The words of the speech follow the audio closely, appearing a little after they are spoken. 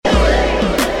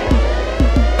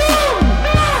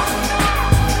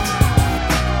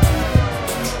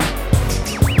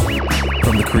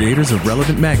creators of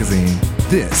Relevant Magazine,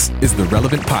 this is the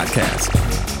Relevant Podcast.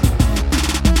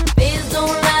 Please don't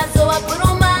lie, so I put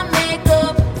on my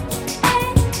makeup.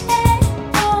 Hey, hey,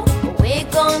 oh.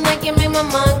 Wake on, I can make my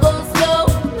mind go slow.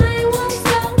 Mine won't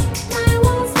slow, mine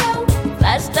won't slow.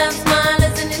 Flash that smile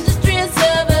is an industry of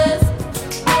service.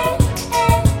 Hey,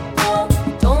 hey, oh.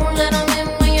 Don't let them in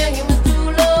when your humor's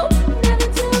too low.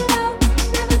 Never too low,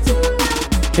 never too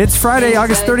low. It's Friday,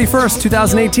 August 31st,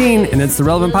 2018, and it's the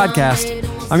Relevant Podcast.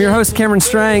 I'm your host, Cameron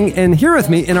Strang, and here with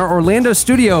me in our Orlando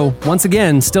studio, once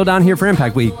again, still down here for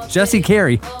Impact Week, Jesse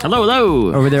Carey. Hello,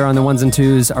 hello. Over there on the ones and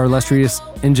twos, our illustrious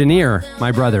engineer, my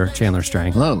brother, Chandler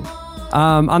Strang. Hello.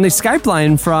 On the Skype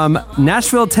line from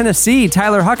Nashville, Tennessee,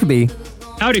 Tyler Huckabee.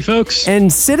 Howdy, folks.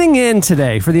 And sitting in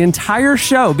today for the entire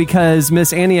show because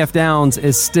Miss Annie F. Downs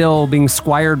is still being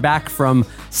squired back from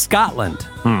Scotland.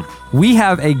 We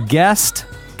have a guest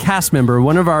cast member,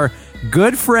 one of our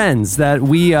good friends that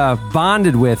we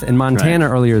bonded with in Montana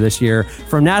earlier this year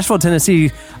from Nashville, Tennessee,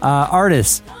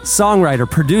 artist, songwriter,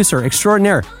 producer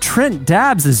extraordinaire, Trent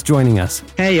Dabbs is joining us.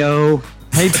 Hey, yo.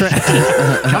 Hey, Trent.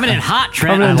 Coming in hot,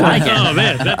 Trent. Coming in I like hot. it. Oh,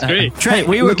 man, that's great. Trent,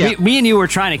 me and you were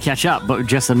trying to catch up, but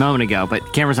just a moment ago.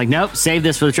 But Cameron's like, nope, save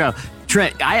this for the show.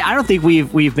 Trent, I don't think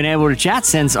we've been able to chat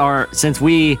I don't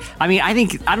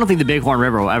think the Bighorn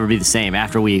River will ever be the same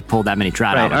after we pulled that many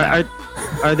trout out of there.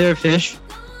 Are there fish?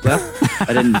 Well,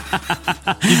 I didn't.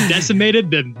 You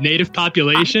decimated the native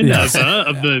population Yes.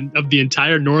 of the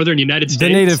entire northern United States. The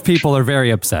native people are very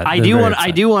upset. I do want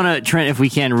to, Trent, if we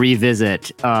can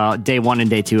revisit day one and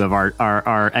day two of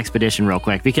our expedition real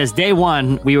quick, because day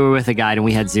one we were with a guide and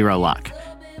we had zero luck.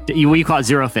 We caught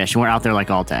zero fish and we're out there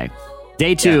like all day.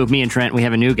 Day two, me and Trent, we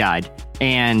have a new guide,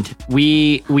 and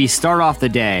we start off the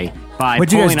day by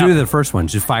What'd you guys pulling do up. The first one?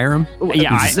 Just fire them?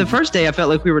 Yeah, The first day, I felt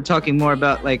like we were talking more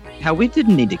about like how we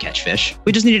didn't need to catch fish.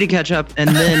 We just needed to catch up, and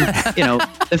then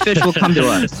the fish will come to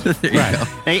us.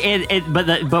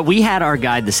 Right. But we had our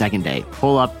guide the second day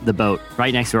pull up the boat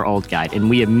right next to our old guide, and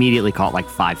we immediately caught like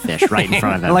 5 fish right in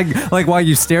front of him. like while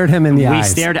you stared him in the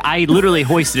eyes. I literally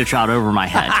hoisted a trout over my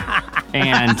head,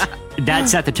 and that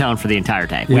set the tone for the entire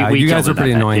day. Yeah, we you guys tilted were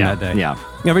pretty annoying yeah, that day. Yeah.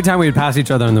 Every time we would pass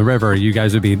each other in the river, you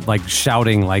guys would be like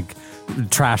shouting like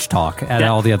trash talk at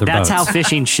all the other boats. That's how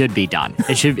fishing should be done.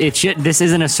 It should. This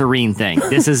isn't a serene thing.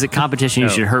 This is a competition. You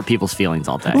should hurt people's feelings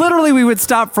all day. Literally, we would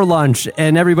stop for lunch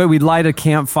and we'd light a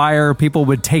campfire. People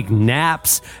would take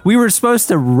naps. We were supposed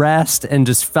to rest and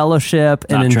just fellowship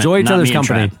and enjoy each other's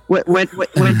company. When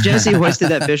Jesse hoisted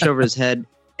that fish over his head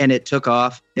and it took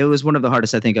off, it was one of the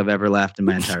hardest I think I've ever laughed in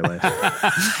my entire life.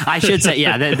 I should say,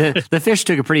 yeah, the fish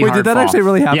took a pretty hard did that fall. actually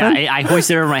really happen? Yeah, I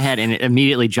hoisted it over my head and it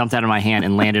immediately jumped out of my hand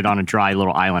and landed on a dry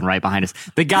little island right behind us.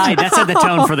 The guide, that set the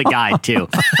tone for the guide, too.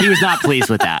 He was not pleased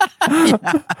with that.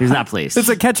 He was not pleased. It's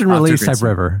a catch and release type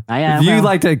river. You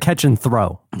like to catch and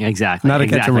throw. Exactly. Not a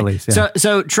catch and release. Yeah.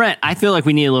 So Trent, I feel like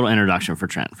we need a little introduction for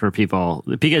Trent for people,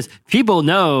 because people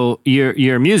know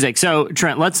your music. So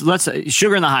Trent, let's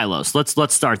Sugar and the High-Lows.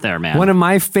 Let's start there, man. One of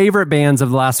my favorite bands of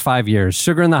the last 5 years,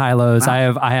 Sugar and the High-Lows.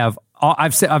 Wow.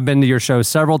 I've been to your show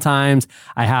several times.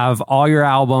 I have all your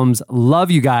albums.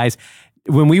 Love you guys.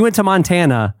 When we went to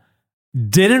Montana,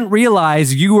 didn't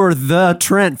realize you were the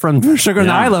Trent from Sugar and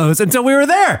the High-Lows until we were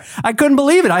there. I couldn't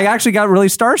believe it. I actually got really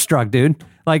starstruck, dude.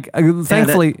 Like,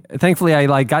 thankfully,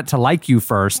 I got to like you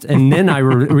first, and then I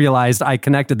realized I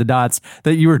connected the dots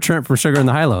that you were Trent from Sugar and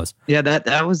the High-Lows. Yeah,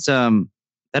 that was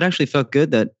that actually felt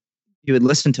good that you would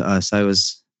listen to us. I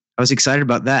was excited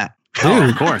about that. Dude,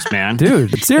 of course, man.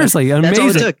 Dude, seriously,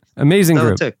 amazing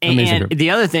group. And the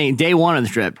other thing, day one of the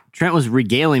trip, Trent was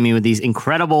regaling me with these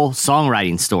incredible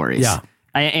songwriting stories. Yeah.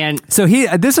 And so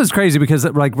this is crazy because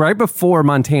like right before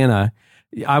Montana,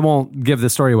 I won't give the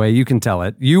story away. You can tell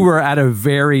it. You were at a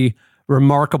very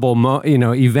remarkable,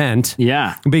 event.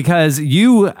 Yeah. Because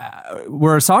you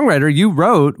were a songwriter. You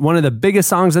wrote one of the biggest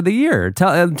songs of the year.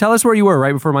 Tell us where you were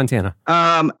right before Montana.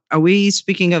 Are we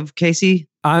speaking of Casey?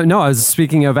 No, I was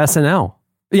speaking of SNL.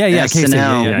 Yeah, Casey.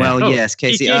 SNL. Well, yes,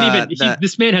 Casey. He can't even.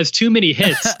 This man has too many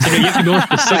hits. You have to be more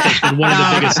specific than one of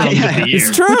the biggest songs of the year.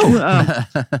 It's true.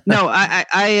 No,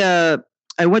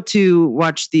 I went to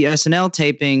watch the SNL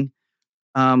taping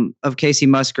of Casey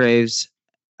Musgraves,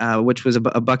 which was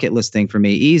a bucket list thing for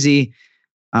me. Easy.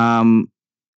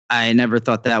 I never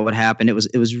thought that would happen. It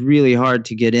was really hard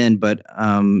to get in, but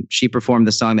she performed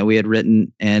the song that we had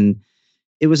written, and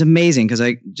it was amazing because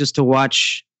just to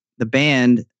watch the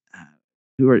band,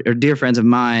 who are dear friends of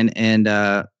mine, and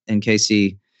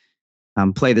Casey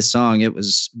play the song, it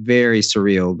was very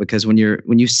surreal because when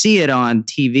you see it on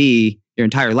TV your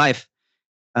entire life,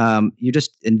 you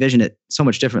just envision it so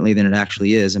much differently than it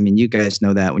actually is. I mean, you guys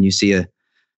know that when you see a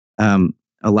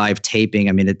a live taping.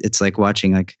 I mean, it's like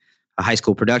watching like a high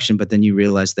school production, but then you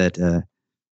realize that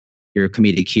your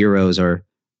comedic heroes are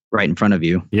right in front of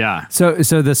you. Yeah. So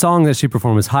the song that she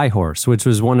performed was High Horse, which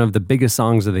was one of the biggest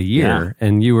songs of the year,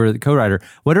 and you were the co-writer.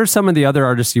 What are some of the other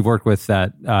artists you've worked with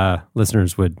that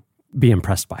listeners would be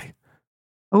impressed by?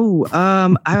 Oh,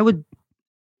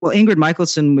 well, Ingrid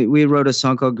Michaelson, we wrote a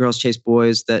song called Girls Chase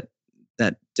Boys that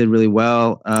did really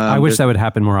well. I wish that would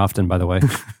happen more often, by the way.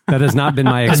 That has not been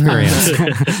my experience.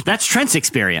 That's Trent's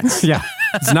experience. Yeah,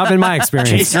 it's not been my experience.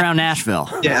 Chased around Nashville.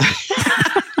 Yeah.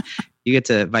 You get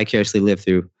to vicariously live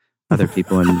through other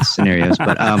people in scenarios.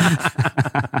 But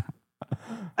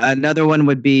another one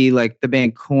would be like the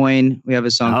band Coin. We have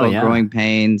a song called Growing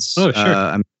Pains. Oh,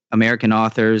 sure. American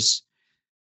Authors.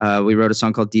 We wrote a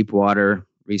song called Deep Water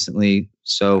recently.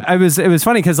 So it was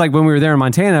funny because like when we were there in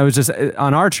Montana, it was just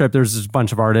on our trip, there's just a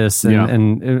bunch of artists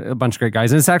and a bunch of great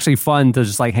guys. And it's actually fun to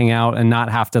just like hang out and not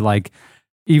have to like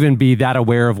even be that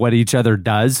aware of what each other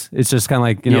does. It's just kind of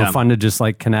like, fun to just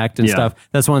like connect and stuff.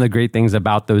 That's one of the great things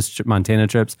about those Montana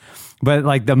trips. But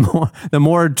like the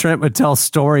more Trent would tell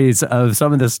stories of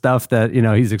some of the stuff that,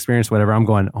 he's experienced, whatever, I'm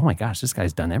going, oh my gosh, this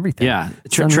guy's done everything. Yeah.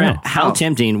 Trent, how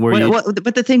tempting were you?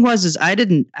 But the thing was, I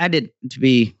didn't, to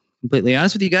be completely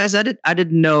honest with you guys, I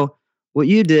didn't know what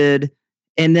you did.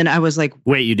 And then I was like,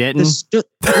 wait, you didn't?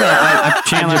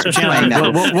 Chandler,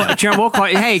 we'll call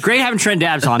you. Hey, great having Trent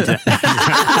Dabbs on today.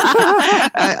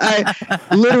 I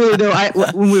literally, though,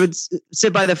 when we would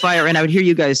sit by the fire and I would hear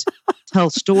you guys tell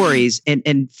stories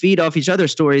and feed off each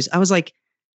other's stories, I was like,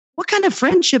 what kind of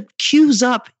friendship cues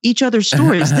up each other's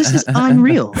stories? This is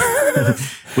unreal.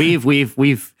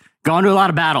 We've gone to a lot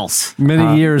of battles.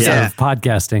 Many years of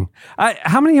podcasting.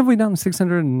 How many have we done?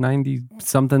 690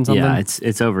 something? Yeah,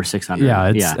 it's over 600.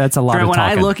 Yeah, that's a lot of when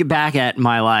talking. I look back at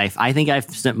my life, I think I've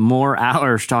spent more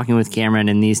hours talking with Cameron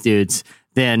and these dudes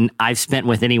than I've spent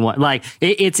with anyone. Like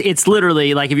it's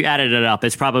literally like if you added it up,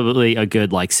 it's probably a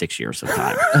good like 6 years of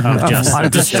time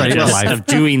of just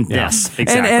doing this.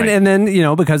 Exactly. And then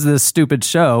because of this stupid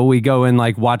show, we go and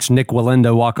like watch Nick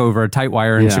Walinda walk over a tight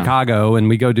wire in Chicago, and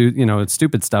we go do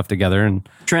stupid stuff together, and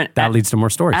Trent, that leads to more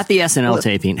stories. At the SNL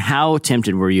taping, how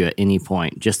tempted were you at any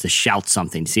point just to shout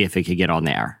something, see if it could get on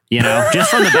there?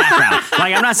 Just from the background.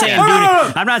 Like I'm not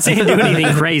saying do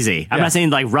anything crazy. I'm not saying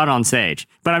like run on stage,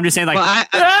 but I'm just saying like. Well,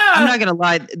 I'm not gonna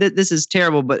lie. This is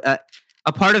terrible, but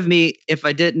a part of me, if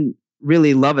I didn't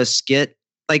really love a skit,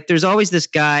 like there's always this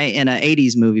guy in an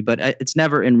 '80s movie, but it's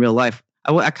never in real life.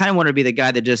 I kind of want to be the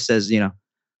guy that just says, just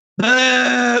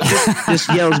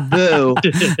yells boo.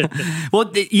 Well,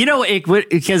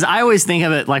 because I always think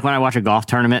of it like when I watch a golf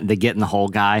tournament, the get in the hole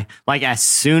guy. Like as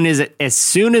soon as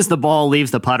the ball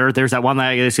leaves the putter, there's that one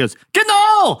guy that just goes, get in the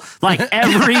hole! Like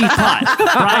every putt,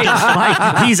 right?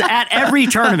 Like he's at every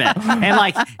tournament. And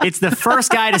like it's the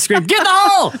first guy to scream, get in the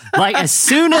hole! Like as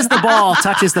soon as the ball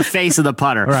touches the face of the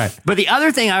putter. Right. But the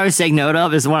other thing I always take note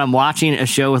of is when I'm watching a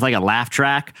show with like a laugh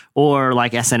track or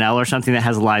like SNL or something that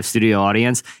has a live studio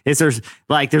audience, is there's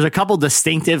a couple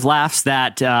distinctive laughs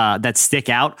that stick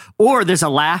out, or there's a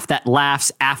laugh that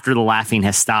laughs after the laughing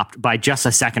has stopped by just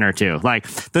a second or two. Like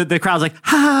the crowd's like,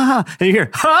 ha, ha, ha, and you hear,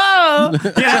 ha,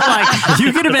 like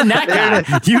you could have been that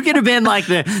guy. You could have been like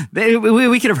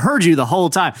we could have heard you the whole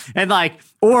time. And like,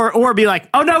 or be like,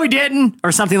 oh no, we didn't,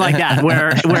 or something like that,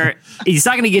 where he's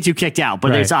not going to get you kicked out,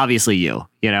 but it's obviously you,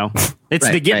 it's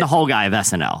the get in the whole guy of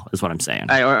SNL is what I'm saying.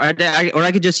 Or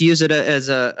I could just use it as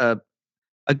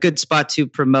a good spot to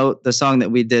promote the song that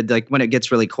we did, like when it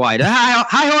gets really quiet.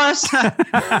 Hi horse.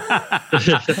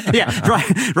 Yeah,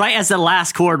 right as the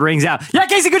last chord rings out. Yeah,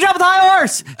 Casey, good job with High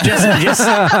Horse. Just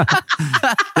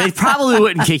they probably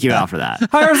wouldn't kick you out for that.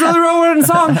 High Horse really wrote a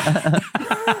song.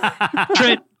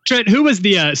 Trent, who was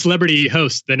the celebrity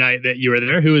host the night that you were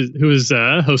there? Who was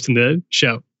hosting the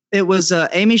show? It was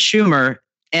Amy Schumer,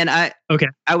 and I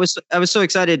was so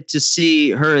excited to see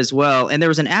her as well. And there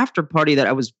was an after party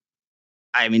that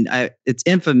it's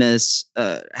infamous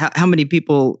how many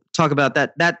people talk about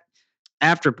that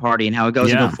after party and how it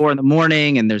goes until 4 a.m.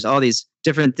 and there's all these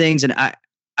different things. And I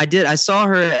saw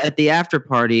her at the after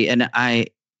party, and I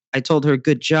told her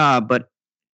good job, but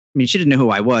she didn't know who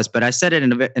I was, but I said it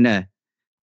in a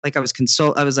like I was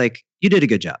I was like, you did a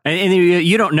good job. And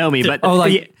you don't know me, but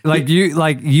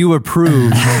you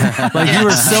approve. Like you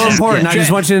were so important. I just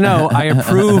want you to know I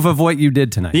approve of what you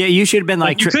did tonight. Yeah, you should have been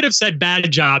like you could have said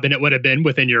bad job and it would have been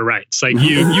within your rights. Like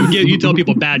you tell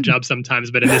people bad job sometimes,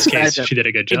 but in this case she did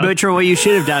a good job. But Troy, what you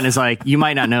should have done is like, you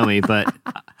might not know me, but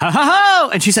ha ha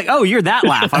ha, and she's like, oh, you're that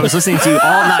laugh. I was listening to you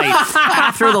all night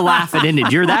after the laugh had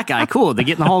ended. You're that guy. Cool. The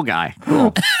get in the hole guy.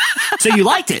 Cool. So you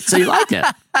liked it.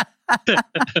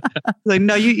 Like,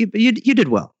 no, you did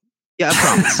well. Yeah, I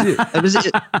promise. That was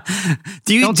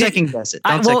it. Don't second guess it.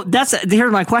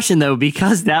 Here's my question though,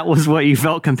 because that was what you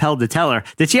felt compelled to tell her.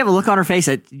 Did she have a look on her face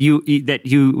that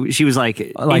she was like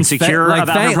insecure about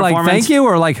her performance? Like thank you,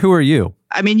 or like who are you?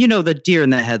 I mean, the deer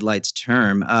in the headlights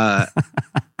term.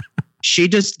 She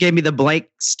just gave me the blank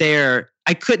stare.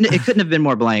 It couldn't have been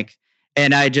more blank,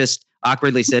 and I just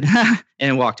awkwardly said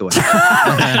and walked away.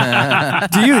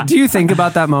 Do you think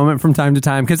about that moment from time to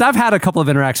time? Because I've had a couple of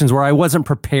interactions where I wasn't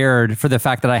prepared for the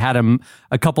fact that I had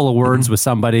a couple of words with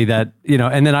somebody that,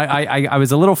 and then I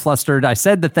was a little flustered. I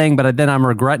said the thing, but then I'm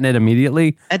regretting it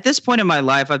immediately. At this point in my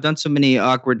life, I've done so many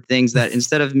awkward things that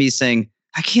instead of me saying,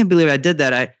 I can't believe I did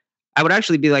that, I would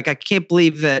actually be like, I can't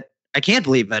believe that I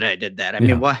did that. I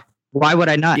mean, why would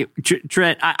I not?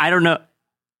 Trent, I don't know.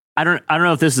 I don't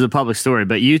know if this is a public story,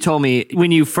 but you told me when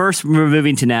you first were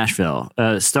moving to Nashville,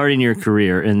 starting your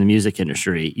career in the music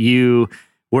industry, you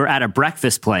were at a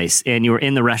breakfast place and you were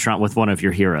in the restaurant with one of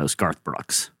your heroes, Garth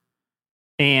Brooks,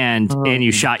 and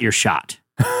you shot your shot.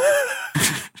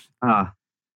 And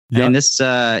this,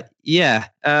 yeah. Yeah.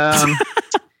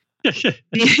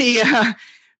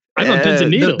 I'm on pins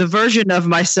and needles. The version of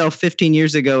myself 15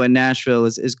 years ago in Nashville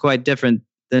is quite different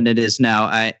than it is now.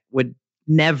 I would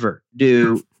never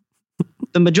do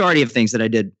the majority of things that I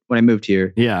did when I moved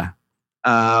here. Yeah.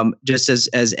 Just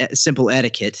as simple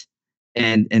etiquette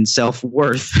and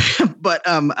self-worth. But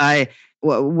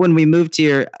when we moved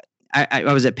here,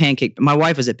 I was at my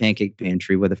wife was at Pancake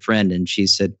Pantry with a friend, and she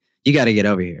said, you got to get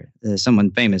over here.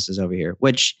 Someone famous is over here,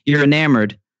 which you're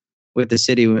enamored with the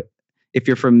city. If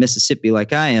you're from Mississippi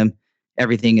like I am,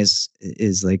 everything is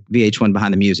like VH1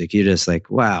 behind the music. You're just like,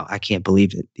 wow, I can't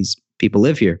believe that these people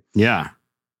live here. Yeah.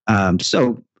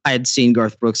 So I had seen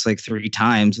Garth Brooks like 3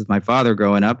 times with my father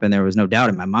growing up, and there was no doubt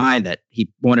in my mind that he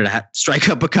wanted to strike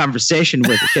up a conversation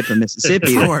with a kid from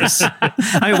Mississippi. Of course.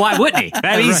 I mean, why wouldn't he?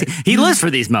 I mean, he lives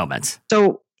for these moments.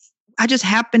 So I just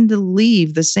happened to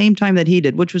leave the same time that he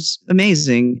did, which was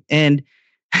amazing, and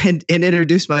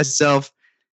introduced myself.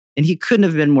 And he couldn't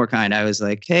have been more kind. I was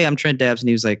like, hey, I'm Trent Dabbs. And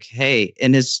he was like, hey.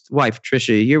 And his wife,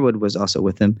 Trisha Yearwood, was also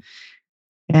with him.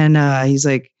 And he's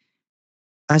like,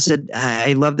 I said,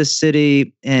 I love this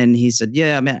city. And he said,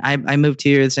 yeah, man, I moved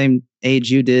here the same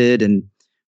age you did. And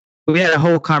we had a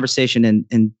whole conversation.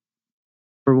 And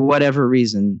for whatever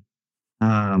reason,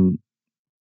 I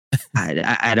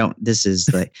don't, this is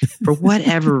like, for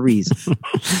whatever reason.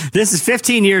 This is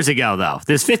 15 years ago, though.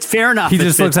 This fits fair enough. He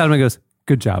just looks at him and goes,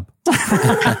 good job.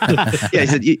 Yeah, he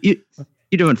said, you're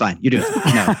doing fine. You're doing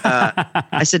fine. No,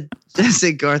 I said,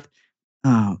 Garth,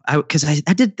 because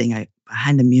I did think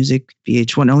behind the music,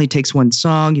 VH1 only takes one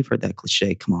song. You've heard that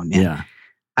cliche. Come on, man. Yeah.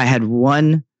 I had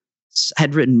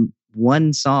written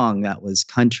one song that was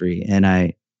country, and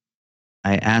I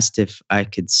asked if I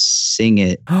could sing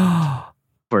it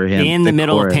for him in the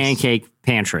middle of Pancake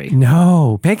Pantry.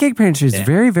 No, Pancake Pantry is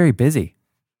very, very busy.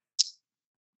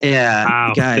 Yeah,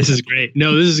 wow, guys. This is great.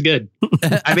 No, this is good.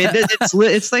 I mean,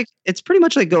 it's pretty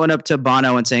much like going up to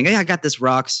Bono and saying, "Hey, I got this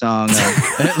rock song."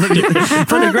 But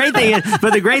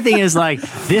the great thing is, like,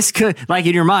 this could, like,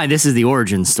 in your mind, this is the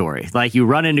origin story. Like, you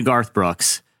run into Garth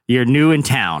Brooks, you're new in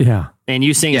town, and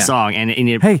you sing a song, and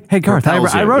it hey, Garth,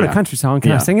 I wrote a country song.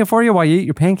 Can I sing it for you while you eat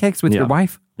your pancakes with your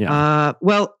wife? Yeah.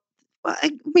 Well, I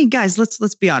mean, guys,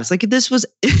 let's be honest. Like, if this was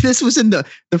in the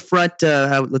front,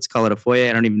 let's call it a foyer.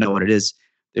 I don't even know what it is.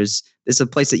 There's a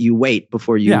place that you wait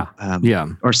before you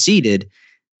are seated.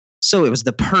 So it was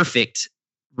the perfect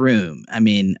room. I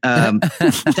mean,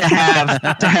 to have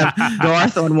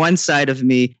Garth on one side of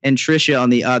me and Trisha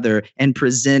on the other, and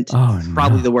present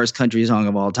probably the worst country song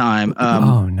of all time.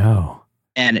 Oh no!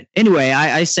 And anyway,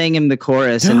 I sang him the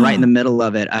chorus, and right in the middle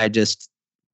of it, I just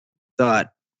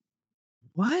thought,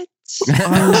 "What?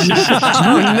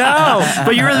 Oh no!"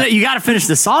 But you got to finish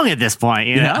the song at this point,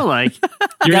 you know, like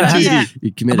you're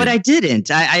you committed. But I didn't.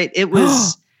 I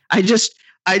just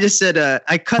said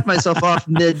I cut myself off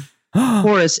mid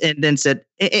chorus and then said,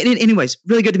 anyways,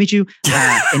 really good to meet you.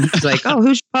 And he's like, "Oh,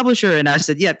 who's your publisher?" And I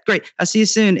said, "Yeah, great. I'll see you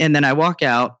soon." And then I walk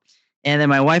out, and then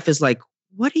my wife is like,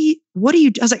 "What do you?"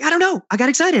 I was like, "I don't know. I got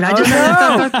excited. I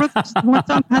just one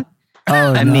song."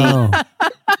 Oh, I mean,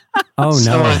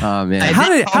 oh man! I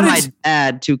did call my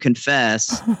dad to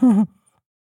confess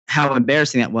how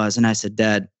embarrassing that was, and I said,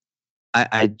 "Dad,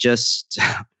 I just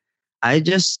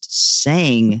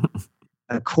sang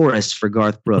a chorus for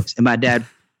Garth Brooks," and my dad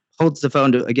holds the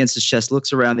phone against his chest,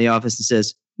 looks around the office, and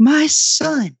says, "My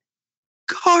son,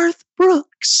 Garth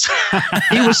Brooks.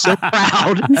 He was so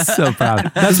proud. So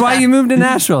proud. That's why you moved to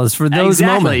Nashville, is for those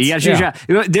moments. You got to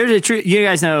shoot. There's a true. You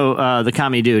guys know the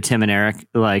comedy duo Tim and Eric,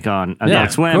 like on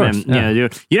Adult Swim, and you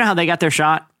know how they got their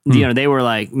shot. You know, they were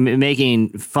like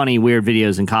making funny, weird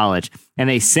videos in college, and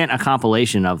they sent a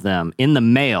compilation of them in the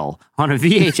mail on a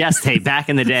VHS tape back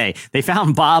in the day. They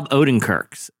found Bob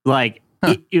Odenkirk's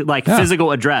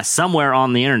physical address somewhere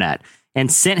on the internet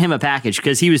and sent him a package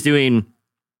because he was doing,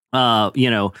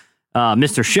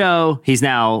 Mr. Show. He's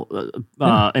now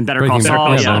in Better Call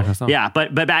Saul. Yeah,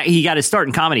 but back, he got his start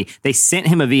in comedy. They sent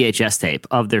him a VHS tape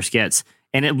of their skits,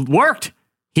 and it worked.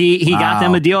 He got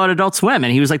them a deal at Adult Swim,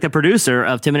 and he was like the producer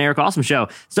of Tim and Eric Awesome Show.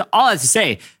 So all I have to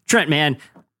say, Trent, man,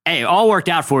 hey, it all worked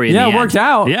out for you. Yeah, it worked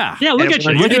out. Yeah, look at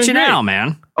you. Look at you now,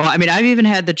 man. Oh, I mean, I've even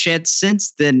had the chance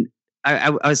since then.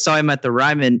 I saw him at the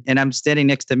Ryman, and I'm standing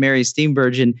next to Mary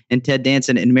Steenburgen and Ted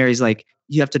Danson, and Mary's like,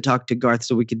 "You have to talk to Garth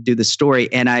so we could do the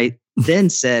story." And I then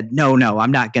said, "No,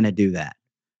 I'm not going to do that,"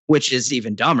 which is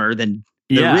even dumber than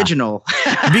the original.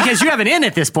 Because you have an in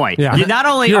at this point. Yeah. You not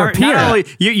only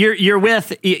you're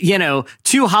with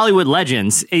two Hollywood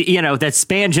legends, that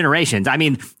span generations. I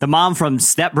mean, the mom from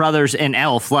Step Brothers and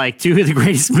Elf, like two of the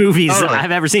greatest movies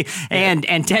I've ever seen.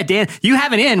 And Ted Dan, you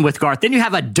have an in with Garth. Then you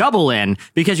have a double in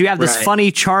because you have this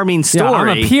funny, charming story. Yeah,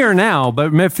 I'm a peer now,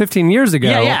 but 15 years ago,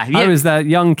 I was that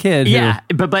young kid.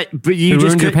 But you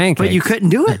just but you couldn't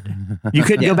do it. You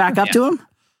couldn't go back up to him.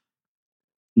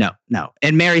 No.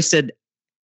 And Mary said,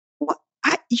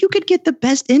 you could get the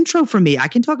best intro from me. I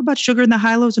can talk about Sugar and the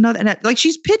High-Lows and other. And like,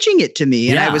 she's pitching it to me,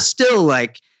 and I was still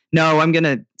like, no, I'm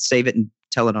gonna save it and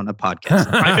tell it on a podcast.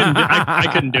 I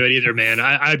couldn't do it either, man.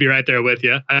 I'd be right there with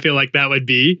you. I feel like that would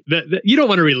be you don't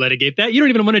want to relitigate that. You don't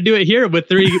even want to do it here with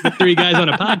three guys on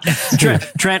a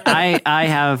podcast. Trent, I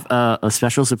have a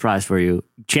special surprise for you.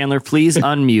 Chandler, please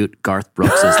unmute Garth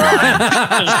Brooks' line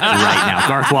right now.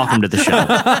 Garth, welcome to the show.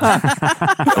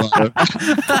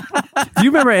 Do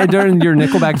you remember during your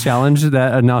Nickelback challenge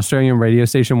that an Australian radio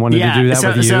station wanted to do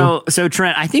that with you? So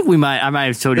Trent, I think I might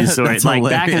have told you the story. Like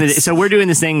back in the day, so we're doing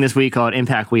this thing this week called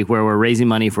Impact Week, where we're raising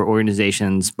money for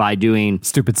organizations by doing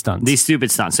stupid stunts. These stupid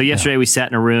stunts. So yesterday we sat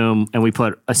in a room and we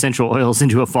put essential oils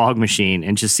into a fog machine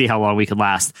and just see how long we could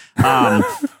last.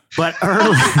 But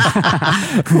early,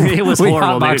 it was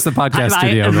horrible. We hotboxed the podcast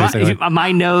studio, basically.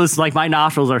 My nose, like my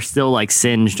nostrils, are still like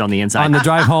singed on the inside. On the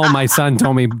drive home, my son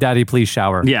told me, "Daddy, please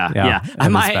shower." Yeah.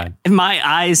 My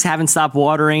eyes haven't stopped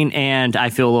watering, and I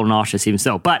feel a little nauseous even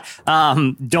still. But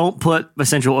don't put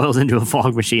essential oils into a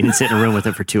fog machine and sit in a room with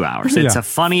it for 2 hours. It's a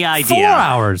funny idea. 4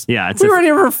 hours. Yeah, we were in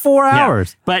here for 4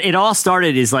 hours. But it all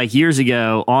started is like years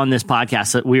ago on this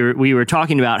podcast. We were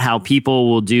talking about how people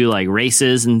will do like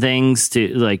races and things to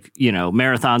like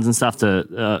marathons and stuff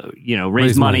to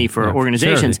raise money for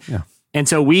organizations. And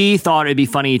so we thought it'd be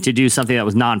funny to do something that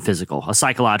was non-physical, a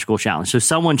psychological challenge. So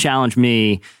someone challenged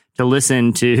me to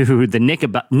listen to the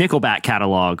Nickelback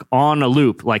catalog on a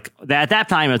loop. Like at that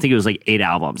time, I think it was like 8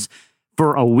 albums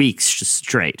for a week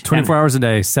straight. 24 hours a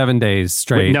day, 7 days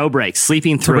straight. With no breaks,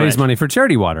 sleeping through to raise money for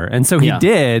charity water. And so he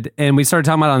did, and we started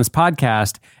talking about it on this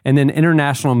podcast, and then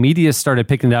international media started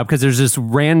picking it up because there's this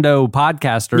rando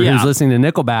podcaster who's listening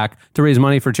to Nickelback to raise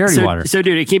money for charity water. So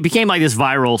dude, it became like this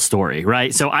viral story,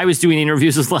 right? So I was doing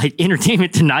interviews with like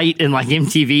Entertainment Tonight and like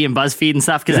MTV and BuzzFeed and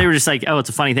stuff because they were just like, oh, it's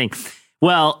a funny thing.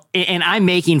 Well, and I'm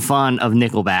making fun of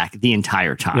Nickelback the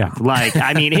entire time. Yeah. Like,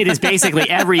 I mean, it is basically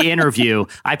every interview,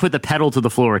 I put the pedal to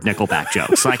the floor with Nickelback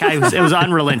jokes. Like, it was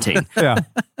unrelenting. Yeah.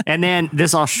 And then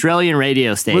this Australian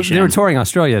radio station. They were touring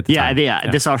Australia at the time. Yeah.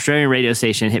 This Australian radio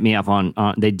station hit me up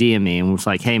they DM me and was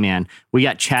like, hey, man, we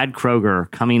got Chad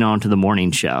Kroeger coming on to the morning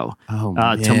show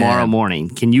tomorrow morning.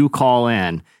 Can you call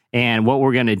in? And what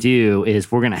we're going to do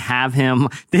is we're going to have him.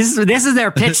 This is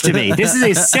their pitch to me. This is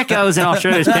a sickos in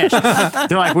Australia's pitch.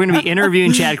 They're like, we're going to be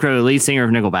interviewing Chad Kroeger, lead singer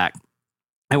of Nickelback.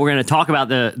 And we're going to talk about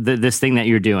this thing that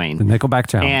you're doing. The Nickelback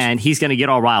challenge. And he's going to get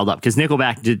all riled up because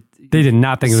Nickelback they did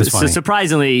not think it was funny. So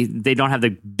surprisingly, they don't have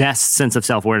the best sense of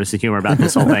self-awareness and humor about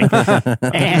this whole thing.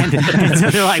 and so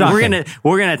they're like,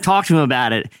 we're gonna talk to him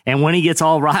about it. And when he gets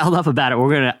all riled up about it,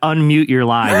 we're gonna unmute your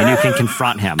line and you can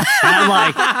confront him. And I'm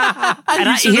like,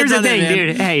 here's the thing,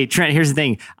 dude. Hey, Trent, here's the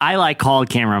thing. I like called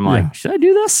camera. I'm like, should I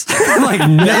do this? I'm like,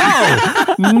 no.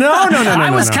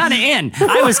 I was kind of in.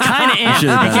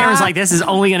 And Cameron's like, this is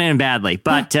only gonna end badly.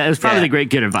 But it was probably the great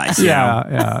good advice.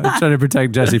 Yeah. Trying to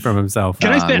protect Jesse from himself.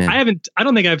 Can I spend? I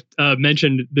don't think I've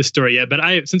mentioned this story yet, but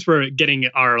since we're getting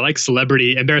our like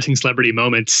embarrassing celebrity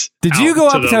moments. Did you go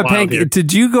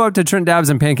up to Trent Dabbs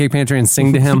and Pancake Pantry and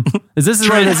sing to him? Is this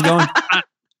where this is going?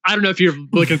 I don't know if you're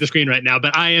looking at the screen right now,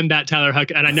 but I am that Tyler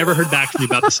Huck, and I never heard back from you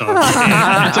about the song.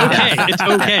 And it's okay. It's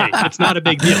okay. It's not a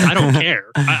big deal. I don't care.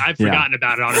 I've forgotten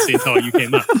about it, honestly, until you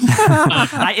came up.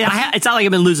 It's not like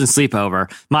I've been losing sleep over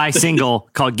my single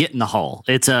called "Get in the Hole."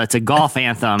 It's a golf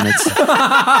anthem. It's Get in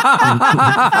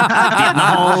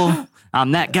the hole.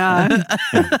 I'm that guy.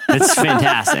 It's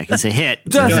fantastic. It's a hit.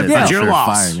 But you're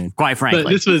lost, quite frankly. But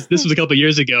this was a couple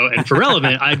years ago, and for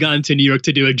Relevant, I'd gone to New York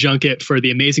to do a junket for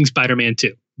The Amazing Spider-Man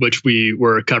 2, which we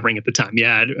were covering at the time.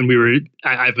 Yeah, and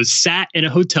I was sat in a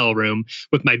hotel room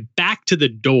with my back to the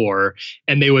door,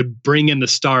 and they would bring in the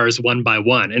stars one by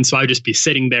one. And so I'd just be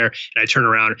sitting there, and I turn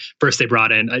around. First, they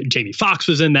brought in Jamie Foxx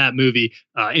was in that movie,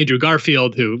 Andrew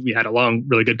Garfield, who we had a long,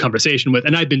 really good conversation with.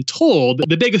 And I'd been told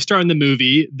the biggest star in the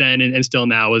movie then and still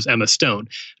now was Emma Stone.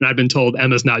 And I'd been told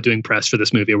Emma's not doing press for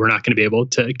this movie. We're not going to be able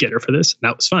to get her for this. And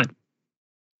that was fine.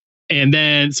 And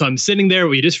then, so I'm sitting there.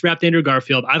 We just wrapped Andrew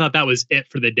Garfield. I thought that was it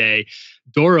for the day.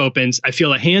 Door opens. I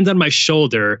feel a hand on my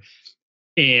shoulder.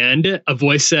 And a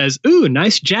voice says, "Ooh,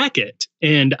 nice jacket."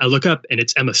 And I look up and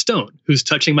it's Emma Stone who's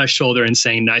touching my shoulder and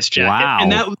saying, "Nice jacket." Wow.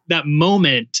 And that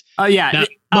moment. Oh,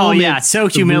 yeah. It's so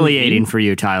humiliating for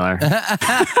you, Tyler. Yeah,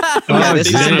 I this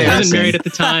is wasn't embarrassing. married at the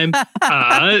time.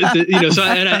 So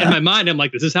in my mind, I'm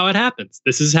like, this is how it happens.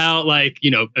 This is how,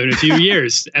 in a few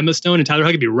years, Emma Stone and Tyler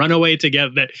Huckabee run away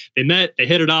together. That they met, they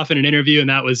hit it off in an interview, and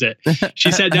that was it.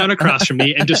 She sat down across from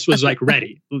me and just was like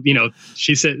ready.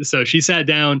 She sat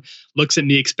down, looks at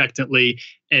me expectantly,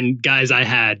 and guys, I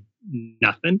had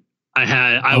nothing.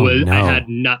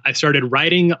 I started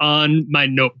writing on my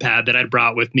notepad that I'd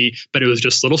brought with me, but it was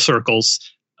just little circles.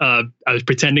 I was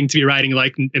pretending to be writing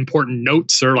like important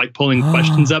notes or like pulling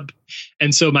questions up.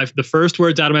 And so the first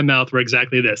words out of my mouth were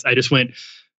exactly this. I just went,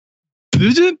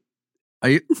 Are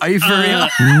you for real?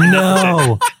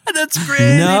 No. That's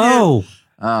great. No.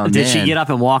 Oh, Did she man. get up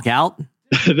and walk out?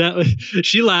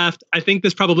 She laughed. I think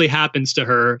this probably happens to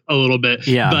her a little bit.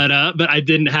 Yeah. But I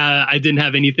didn't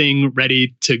have anything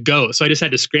ready to go. So I just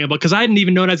had to scramble because I didn't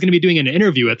even know I was going to be doing an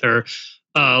interview with her,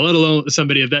 let alone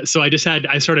somebody of that. So I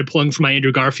started pulling from my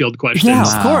Andrew Garfield questions. Yeah,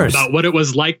 of course. About what it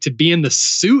was like to be in the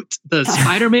suit, the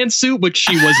Spider-Man suit, which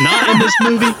she was not in this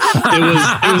movie.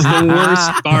 It was the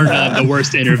worst, bar none, the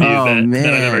worst interview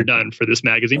that I've ever done for this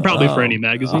magazine, probably for any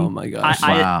magazine. Oh my gosh.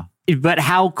 Wow. But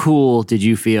how cool did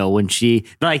you feel when she,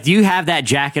 like, do you have that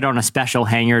jacket on a special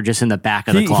hanger just in the back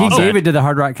of the He closet? gave it to the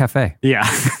Hard Rock Cafe. Yeah.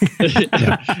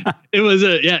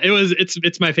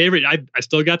 It's my favorite. I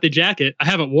still got the jacket. I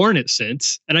haven't worn it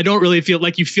since, and I don't really feel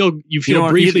like you feel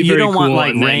briefly you very don't cool, want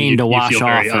like and then rain to you wash feel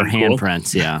off very her uncool.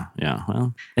 handprints. Yeah.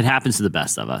 Well, it happens to the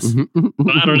best of us.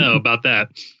 Well, I don't know about that.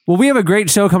 Well, we have a great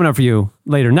show coming up for you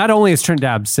later. Not only is Trent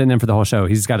Dabbs sitting in for the whole show,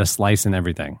 he's got a slice and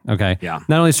everything. Okay. Yeah.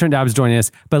 Not only is Trent Dabbs joining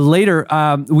us, but later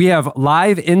we have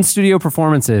live in-studio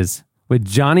performances with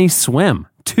Johnny Swim.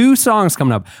 2 songs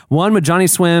coming up. One with Johnny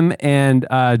Swim and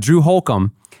Drew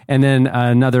Holcomb, and then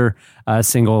another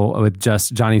single with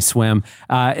just Johnny Swim.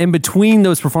 In between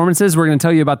those performances, we're going to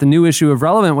tell you about the new issue of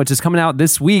Relevant, which is coming out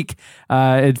this week.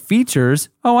 It features,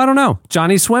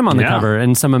 Johnny Swim on the cover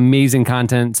and some amazing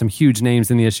content, some huge names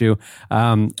in the issue.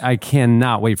 I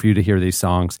cannot wait for you to hear these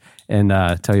songs and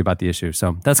tell you about the issue.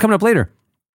 So that's coming up later.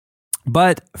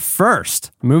 But first,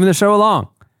 moving the show along,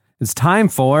 it's time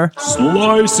for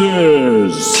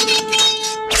Slices.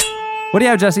 What do you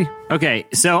have, Jesse? Okay,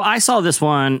 so I saw this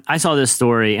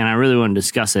story, and I really want to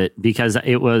discuss it because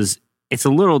it's a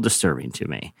little disturbing to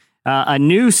me. A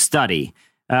new study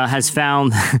has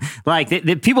found,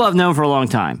 people have known for a long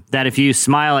time that if you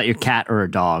smile at your cat or a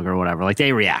dog or whatever, like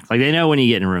they react, like they know when you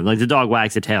get in a room, like the dog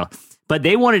wags the tail. But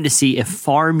they wanted to see if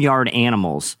farmyard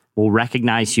animals will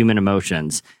recognize human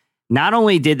emotions. Not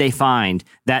only did they find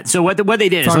that, so what they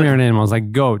did is farmyard animals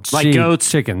like goats, sheep,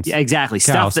 chickens, yeah, exactly,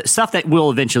 cows. stuff that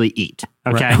we'll eventually eat.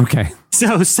 Okay, Right, okay.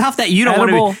 So stuff that you don't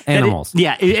want Edible to animals.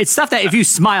 It's stuff that if you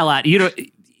smile at,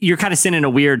 you're kind of sending a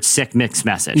weird, sick mixed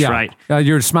message, right?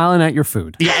 You're smiling at your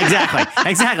food. Yeah,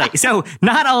 exactly. So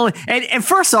not only, and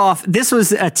first off, this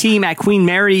was a team at Queen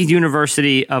Mary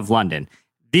University of London.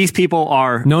 These people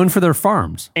are known for their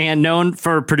farms and known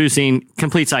for producing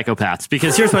complete psychopaths,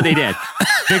 because here's what they did.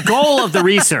 The goal of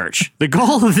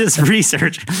this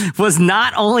research was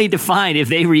not only to find if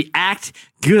they react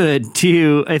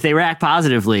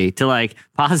positively to like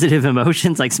positive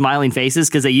emotions, like smiling faces,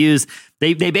 because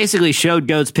they basically showed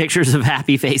goats pictures of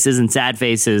happy faces and sad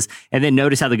faces, and then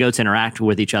notice how the goats interact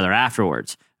with each other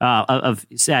afterwards of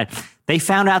sad. They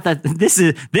found out that this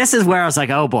is where I was like,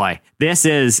 oh boy, this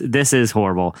is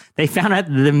horrible. They found out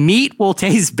the meat will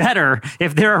taste better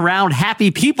if they're around happy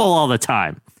people all the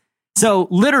time. So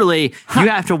literally, you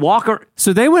have to walk.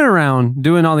 So they went around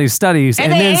doing all these studies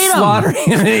and they then ate 'em.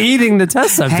 slaughtering and eating the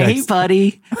test subjects. Hey,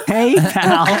 buddy. Hey,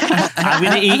 pal. I'm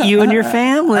going to eat you and your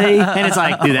family. And it's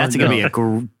like, dude, that's going to be a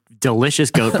delicious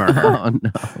goat burger. Oh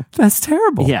no. That's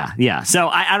terrible. Yeah. So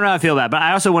I don't know how I feel about it, but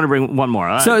I also want to bring one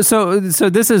more. So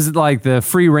this is like the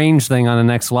free range thing on the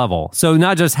next level. So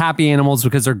not just happy animals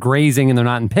because they're grazing and they're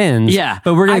not in pens. Yeah.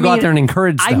 But we're going to go out mean, there and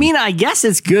encourage them. I mean, I guess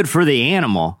it's good for the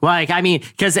animal. Like, I mean,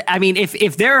 because I mean,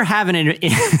 if they're having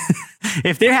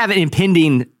if they're having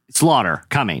impending slaughter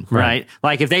coming, right?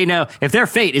 Like if they know if their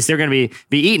fate is they're going to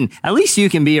be eaten, at least you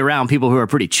can be around people who are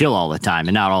pretty chill all the time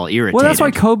and not all irritated. Well, that's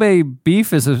why Kobe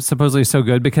beef is supposedly so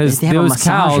good because They have a those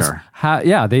cows,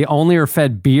 massager. they only are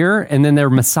fed beer and then they're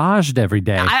massaged every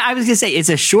day. I was going to say it's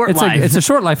a short life. It's a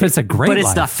short life. It's a great but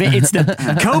it's life. it's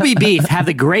the Kobe beef have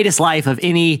the greatest life of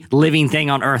any living thing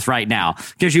on earth right now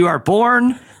because you are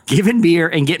born, given beer,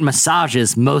 and getting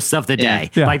massages most of the day.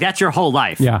 Yeah. Like that's your whole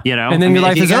life. Yeah. You know, And then your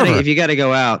life is over. If you got to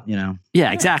go out, you know.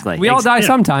 yeah, exactly. We all die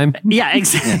sometime. Yeah,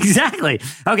 exactly.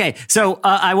 Okay, so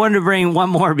I wanted to bring one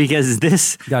more because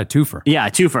this. Got a twofer. Yeah,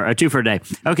 a twofer a day.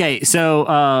 Okay,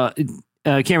 so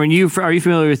Cameron, are you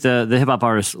familiar with the hip hop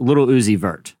artist Lil Uzi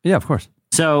Vert? Yeah, of course.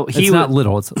 So It's not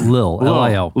little. It's Lil.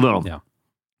 L-I-L. Little. Yeah.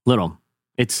 Little.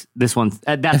 It's this one.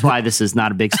 That's why this is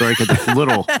not a big story because it's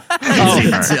little.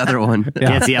 That's the other one.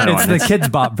 Yeah, it's the other It's one. the Kids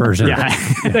Bop version. Yeah.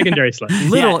 Secondary slide.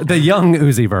 The young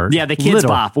Uzi Vert. Yeah, the Kids Little.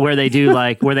 Bop, where they do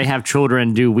where they have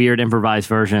children do weird improvised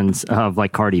versions of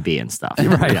like Cardi B and stuff.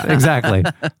 Right, Yeah. exactly.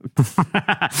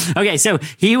 Okay, so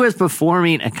he was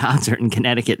performing a concert in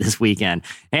Connecticut this weekend,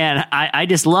 and I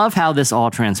just love how this all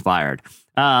transpired.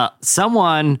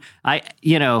 Someone, I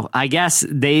guess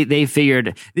they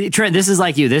figured, Trent, this is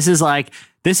like you. This is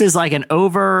like an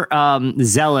over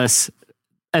zealous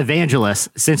evangelist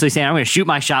essentially saying, I'm going to shoot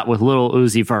my shot with Lil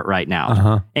Uzi Vert right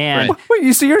now. And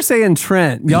Wait, so you're saying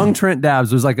young Trent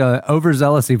Dabbs was like a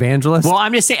overzealous evangelist? well,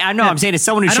 I'm just saying, I'm saying it's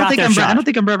someone who I don't shot think their I'm. shot. I don't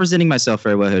think I'm representing myself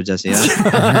very well here, Jesse. I'm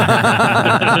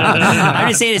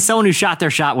just saying it's someone who shot their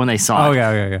shot when they saw it.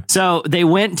 Okay. So they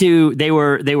they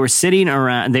were sitting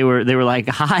around, they were like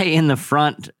high in the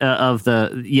front of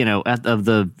the, of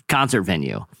the concert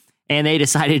venue, and they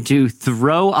decided to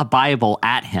throw a Bible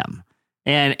at him.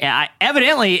 And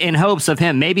evidently in hopes of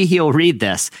him, maybe he'll read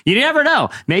this. You never know.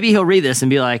 Maybe he'll read this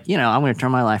and be like, I'm going to turn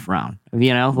my life around.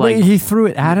 Wait, he threw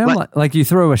it at him like you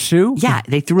throw a shoe? Yeah,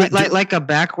 they threw it like a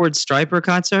backward striper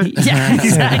concert. Yeah,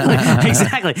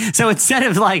 exactly. So instead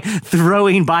of like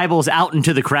throwing Bibles out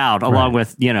into the crowd along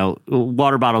with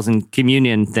water bottles and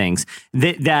communion things,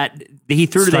 that he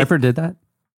threw. Striper did that?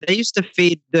 They used to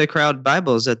feed the crowd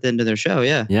Bibles at the end of their show.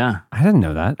 Yeah. I didn't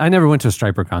know that. I never went to a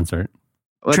Striper concert.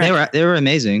 Well, they were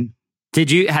amazing.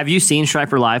 Have you seen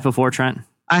Striper live before, Trent?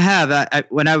 I have.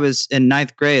 When I was in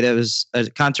 9th grade, it was a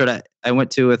concert I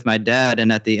went to with my dad,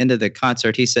 and at the end of the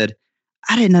concert, he said,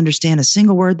 "I didn't understand a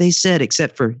single word they said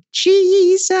except for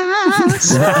Jesus."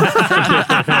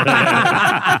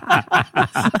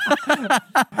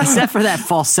 Except for that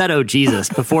falsetto Jesus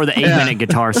before the 8-minute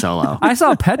guitar solo. I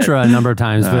saw Petra a number of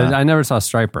times, but I never saw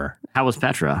Striper. How was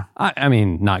Petra? I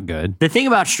mean, not good. The thing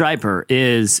about Striper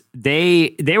is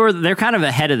they're kind of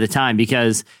ahead of the time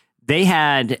because they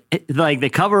had like the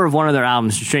cover of one of their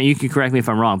albums. Trent, you can correct me if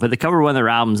I'm wrong, but the cover of one of their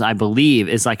albums, I believe,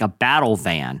 is like a battle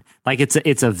van. Like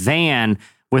it's a van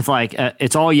with like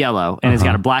it's all yellow and it's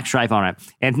got a black stripe on it.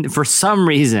 And for some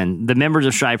reason, the members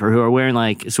of Striper who are wearing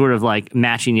like sort of like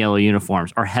matching yellow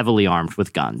uniforms are heavily armed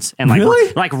with guns and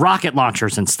like like rocket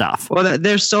launchers and stuff. Well,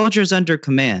 they're soldiers under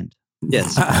command.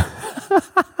 Yes.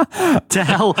 To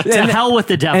hell with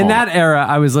the devil. In that era,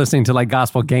 I was listening to like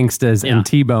Gospel Gangstas and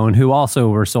T-Bone, who also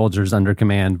were soldiers under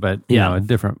command, but you know, a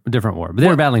different war. But they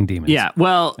were battling demons. Yeah.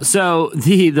 Well, so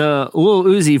the Lil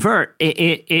Uzi Vert,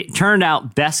 it turned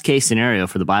out best case scenario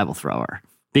for the Bible thrower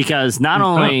because not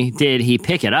only did he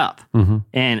pick it up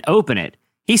and open it,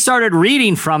 he started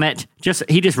reading from it.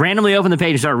 He just randomly opened the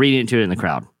page and started reading it to it in the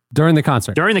crowd during the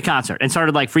concert and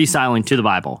started like freestyling to the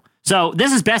Bible. So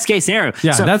this is best case scenario.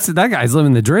 Yeah, so, that guy's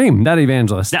living the dream, that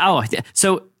evangelist.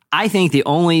 So I think the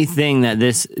only thing that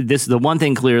the one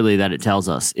thing clearly that it tells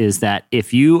us is that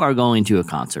if you are going to a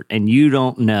concert and you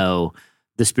don't know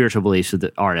the spiritual beliefs of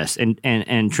the artist,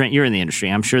 and Trent, you're in the industry,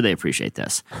 I'm sure they appreciate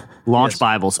this. Launch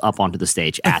Bibles up onto the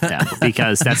stage at them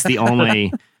because that's the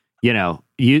only,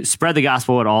 you spread the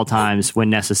gospel at all times.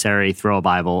 When necessary, throw a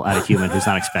Bible at a human who's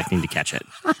not expecting to catch it.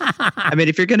 I mean,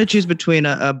 if you're going to choose between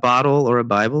a bottle or a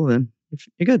Bible, then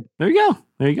you're good. There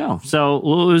you go. So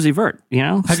Lil Uzi Vert,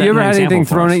 Have you ever had anything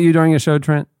thrown at you during a show,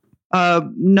 Trent?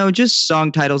 No, just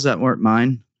song titles that weren't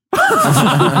mine. like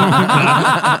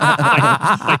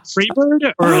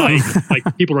Freebird, or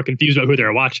like people were confused about who they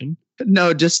were watching?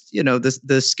 No, just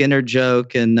the Skinner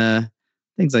joke and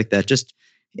things like that. Just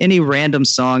any random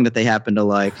song that they happen to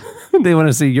like. They want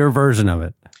to see your version of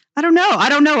it. I don't know. I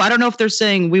don't know if they're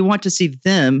saying we want to see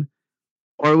them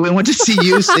or we want to see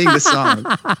you sing the song.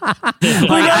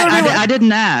 I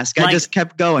didn't ask. I just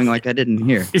kept going like I didn't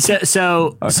hear.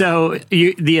 So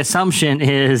the assumption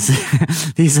is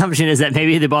that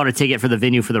maybe they bought a ticket for the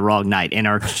venue for the wrong night and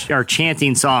are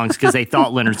chanting songs because they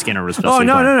thought Leonard Skinner was supposed to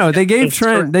be playing. No. They gave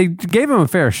Trent. They gave him a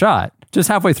fair shot. Just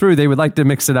halfway through, they would like to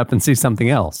mix it up and see something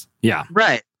else. Yeah.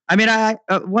 Right. I mean,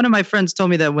 one of my friends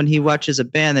told me that when he watches a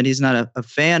band that he's not a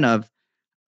fan of,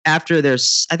 after their,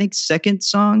 I think, second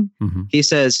song, he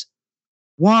says,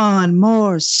 "One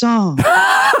more song." That's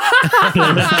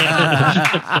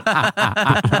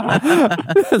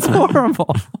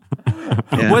horrible.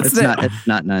 Yeah, it's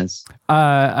not nice.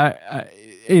 I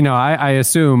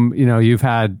assume, you've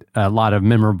had a lot of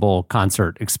memorable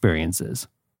concert experiences,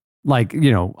 like,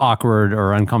 awkward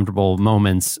or uncomfortable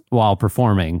moments while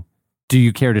performing. Do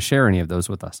you care to share any of those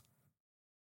with us?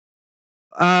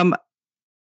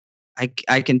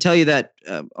 I can tell you that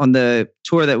on the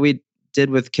tour that we did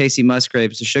with Casey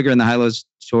Musgraves, the Sugar and the High-Lows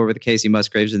tour with Casey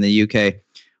Musgraves in the UK,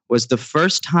 was the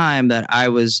first time that I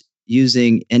was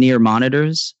using in-ear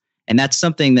monitors. And that's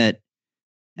something that,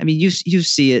 I mean, you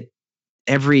see it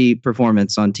every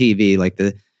performance on TV, like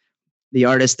the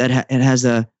artist that it has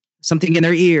something in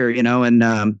their ear,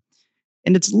 and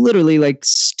it's literally like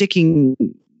sticking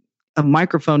a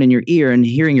microphone in your ear and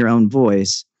hearing your own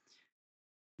voice.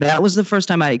 That was the first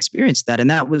time I experienced that. And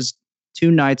that was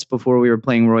 2 nights before we were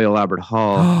playing Royal Albert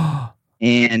Hall.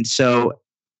 And so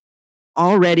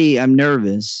already I'm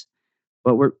nervous,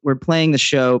 but we're playing the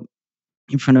show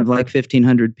in front of like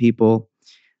 1,500 people.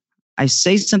 I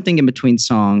say something in between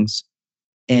songs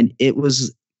and it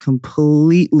was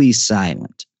completely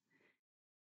silent.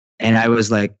 And I was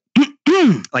like,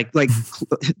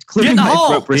 clearing my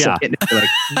throat for a second. Like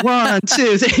 1,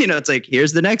 2, 3, it's like,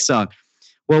 here's the next song.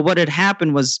 Well, what had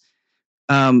happened was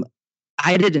I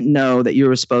didn't know that you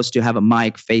were supposed to have a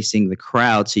mic facing the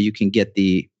crowd so you can get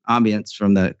the ambience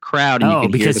from the crowd. And you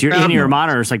can because your in-ear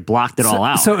monitors like blocked it all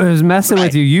out. So it was messing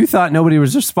with you. You thought nobody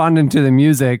was responding to the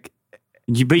music.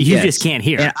 But you just can't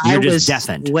hear. And You're I just was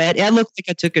deafened. Sweat. I looked like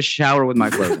I took a shower with my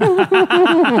clothes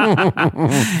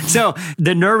on. So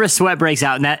the nervous sweat breaks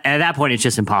out, and at that point, it's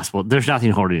just impossible. There's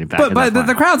nothing holding it back. But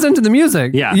the crowd's into the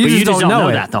music. Yeah, you just don't know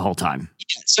it. that the whole time.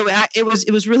 So it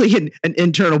was really an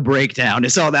internal breakdown.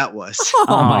 It's all that was.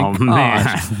 Oh my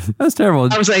gosh. That's terrible.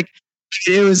 I was like,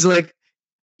 it was like,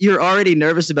 you're already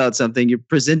nervous about something. You're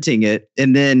presenting it.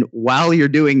 And then while you're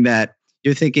doing that,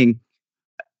 you're thinking,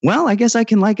 well, I guess I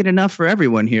can like it enough for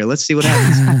everyone here. Let's see what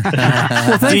happens.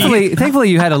 Well,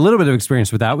 thankfully, you had a little bit of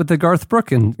experience with that with the Garth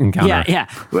Brooks encounter. Yeah.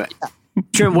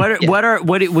 Trent,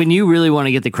 when you really want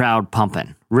to get the crowd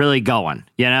pumping, really going,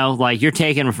 like you're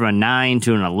taking them from a 9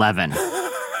 to an 11.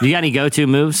 You got any go-to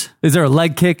moves? Is there a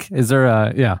leg kick? Is there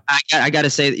I got to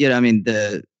say,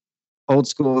 the old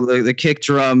school, the kick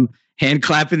drum, hand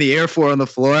clap in the air on the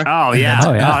floor. Oh, yeah.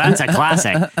 Oh, that's a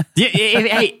classic.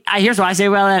 Here's what I say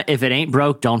about that. If it ain't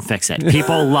broke, don't fix it.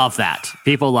 People love that.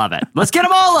 People love it. Let's get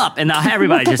them all up. And now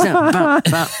everybody just...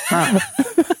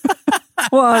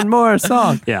 One more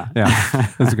song. Yeah.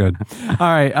 That's good. All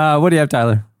right. What do you have,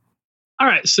 Tyler? All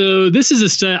right. So this is a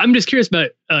study. I'm just curious about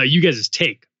you guys'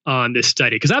 take on this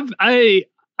study, because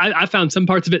I found some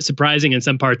parts of it surprising and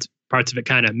some parts of it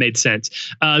kind of made sense.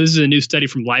 This is a new study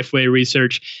from Lifeway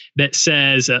Research that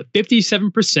says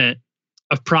 57%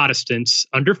 of Protestants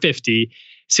under 50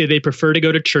 say they prefer to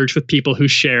go to church with people who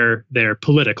share their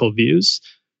political views.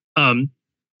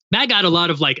 That got a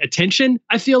lot of attention,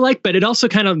 I feel like, but it also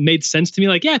kind of made sense to me.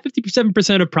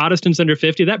 57% of Protestants under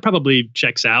 50, that probably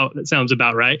checks out. That sounds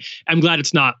about right. I'm glad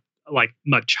it's not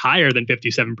much higher than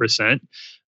 57%.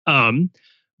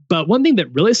 But one thing that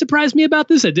really surprised me about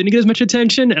this that didn't get as much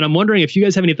attention, and I'm wondering if you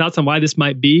guys have any thoughts on why this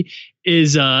might be,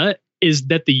 is that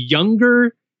the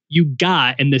younger you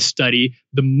got in this study,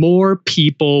 the more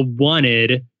people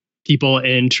wanted people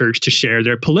in church to share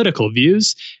their political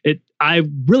views. I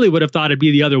really would have thought it'd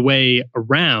be the other way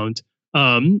around.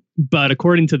 But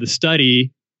according to the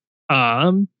study,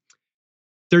 39%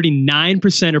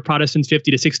 of Protestants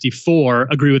 50 to 64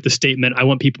 agree with the statement, I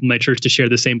want people in my church to share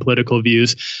the same political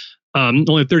views.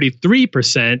 Only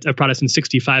 33% of Protestants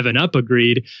 65 and up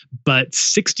agreed, but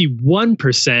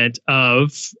 61%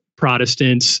 of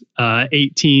Protestants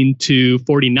 18 to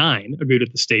 49 agreed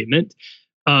with the statement.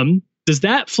 Does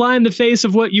that fly in the face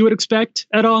of what you would expect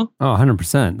at all? Oh,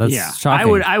 100%. That's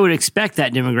shocking. I would expect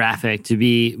that demographic to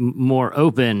be more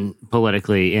open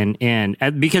politically,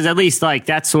 and because at least like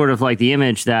that's sort of like the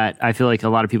image that I feel like a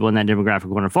lot of people in that demographic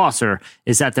want to foster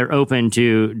is that they're open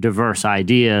to diverse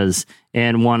ideas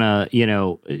and want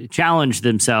to challenge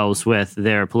themselves with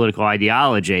their political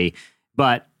ideology,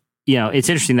 but. It's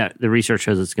interesting that the research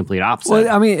shows it's the complete opposite. Well,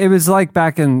 I mean, it was like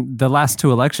back in the last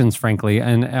two elections, frankly.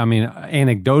 And I mean,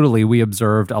 anecdotally, we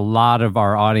observed a lot of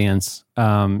our audience,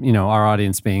 our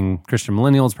audience being Christian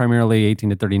millennials, primarily 18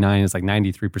 to 39 is like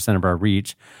 93% of our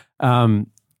reach,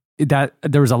 that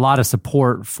there was a lot of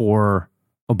support for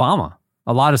Obama.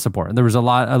 A lot of support. There was a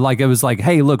lot, it was like,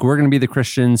 hey, look, we're going to be the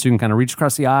Christians who can kind of reach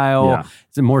across the aisle. Yeah.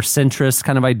 It's more centrist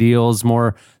kind of ideals,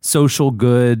 more social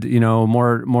good,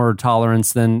 more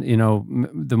tolerance than,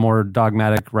 the more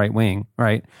dogmatic right wing,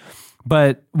 right?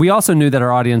 But we also knew that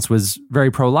our audience was very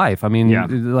pro-life. I mean,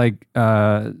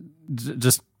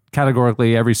 just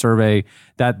categorically, every survey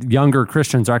that younger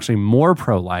Christians are actually more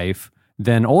pro-life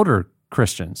than older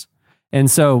Christians. And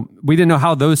so we didn't know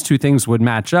how those two things would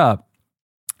match up.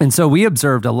 And so we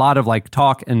observed a lot of like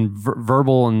talk and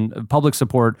verbal and public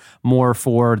support more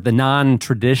for the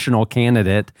non-traditional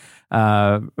candidate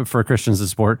for Christians to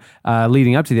support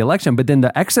leading up to the election. But then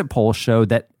the exit polls showed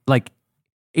that like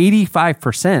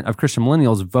 85% of Christian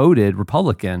millennials voted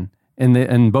Republican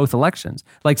in both elections,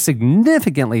 like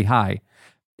significantly high.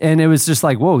 And it was just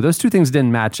like, whoa, those two things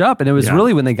didn't match up. And it was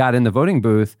really when they got in the voting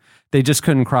booth, they just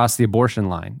couldn't cross the abortion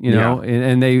line,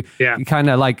 and they kind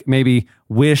of like maybe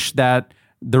wish that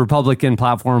the Republican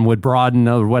platform would broaden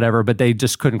or whatever, but they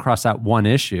just couldn't cross that one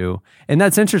issue. And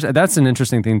that's interesting. That's an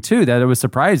interesting thing too, that it was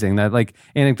surprising that like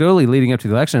anecdotally leading up to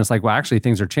the election, it's like, well, actually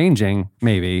things are changing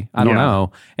maybe, I don't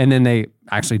know. And then they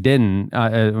actually didn't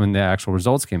when the actual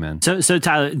results came in. So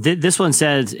Tyler, this one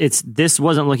says this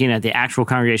wasn't looking at the actual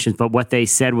congregations, but what they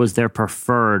said was their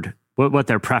preferred what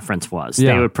their preference was.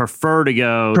 They would prefer to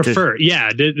go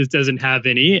It doesn't have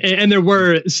any. And there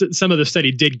were some of the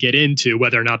study did get into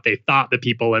whether or not they thought the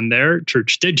people in their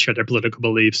church did share their political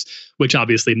beliefs, which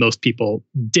obviously most people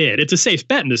did. It's a safe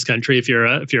bet in this country. If you're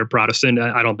a Protestant,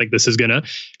 I don't think this is going to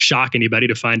shock anybody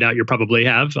to find out you probably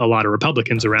have a lot of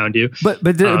Republicans around you. But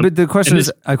the question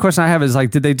is, a question I have is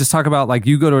like, did they just talk about like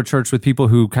you go to a church with people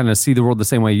who kind of see the world the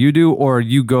same way you do, or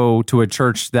you go to a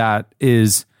church that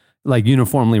is like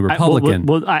uniformly Republican?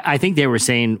 I think they were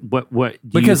saying what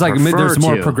because like there's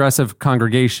more progressive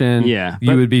congregation.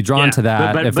 You would be drawn to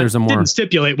that if there's a more. It didn't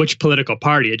stipulate which political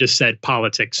party. It just said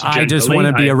politics. Generally. I just want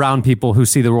to be around people who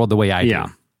see the world the way I do.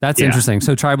 That's interesting.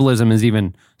 So tribalism is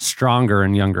even stronger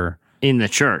and younger in the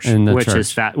church, which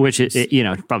is probably should be the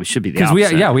opposite. Because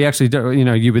we actually do,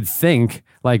 you would think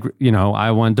like,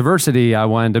 I want diversity. I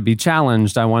want to be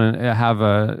challenged. I want to have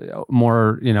a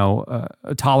more,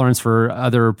 a tolerance for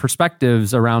other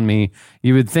perspectives around me.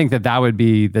 You would think that would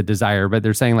be the desire, but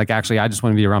they're saying like, actually, I just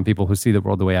want to be around people who see the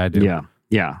world the way I do.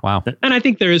 Yeah. Wow. And I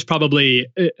think there is probably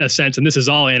a sense, and this is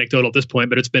all anecdotal at this point,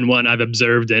 but it's been one I've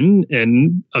observed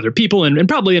in other people and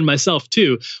probably in myself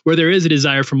too, where there is a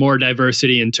desire for more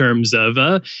diversity in terms of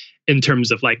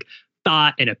like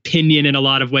thought and opinion in a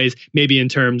lot of ways, maybe in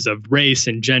terms of race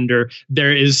and gender.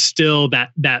 There is still that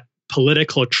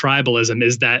political tribalism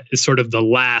is sort of the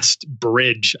last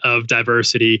bridge of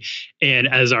diversity. And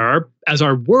as our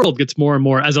world gets more and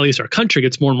more, as at least our country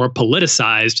gets more and more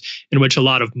politicized, in which a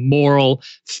lot of moral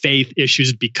faith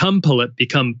issues become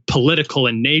political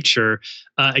in nature,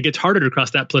 it gets harder to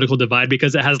cross that political divide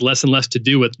because it has less and less to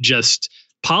do with just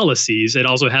policies. It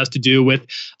also has to do with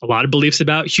a lot of beliefs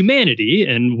about humanity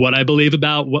and what I believe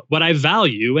about what I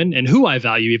value and who I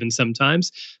value even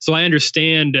sometimes. So I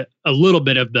understand a little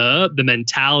bit of the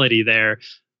mentality there,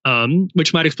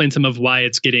 which might explain some of why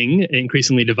it's getting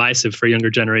increasingly divisive for younger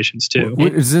generations too.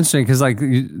 It's interesting because like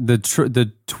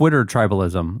the Twitter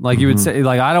tribalism, like you would say,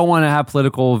 like, I don't want to have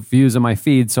political views in my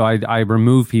feed, so I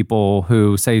remove people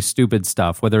who say stupid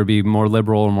stuff, whether it be more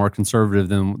liberal or more conservative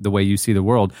than the way you see the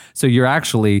world. So you're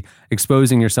actually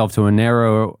exposing yourself to a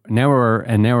narrower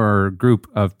and narrower group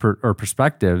of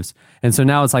perspectives. And so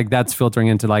now it's like that's filtering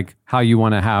into like how you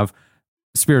want to have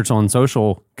spiritual and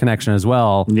social connection as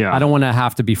well. I don't want to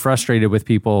have to be frustrated with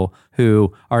people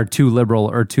who are too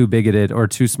liberal or too bigoted or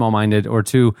too small-minded or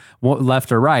too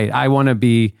left or right. I want to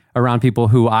be around people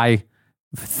who I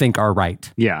think are right.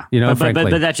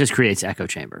 But that just creates echo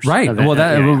chambers. Right.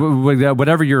 Well,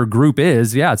 whatever your group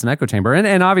is, it's an echo chamber.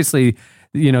 And obviously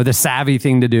the savvy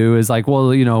thing to do is like,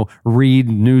 well, read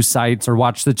news sites or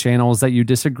watch the channels that you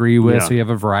disagree with. Yeah. So you have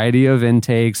a variety of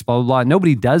intakes, blah, blah, blah.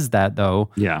 Nobody does that though.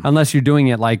 Yeah. Unless you're doing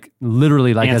it like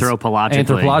literally like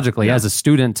anthropologically Yeah. as a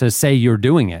student to say you're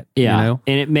doing it. Yeah.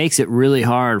 And it makes it really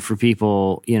hard for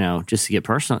people, just to get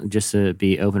personal, just to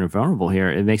be open and vulnerable here.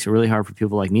 It makes it really hard for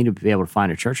people like me to be able to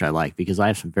find a church I like because I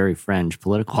have some very fringe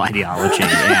political ideology.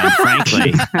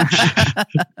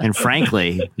 and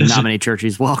frankly, not many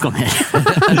churches welcome it.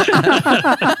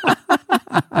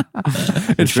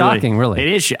 It's shocking, really. It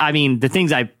is. I mean, the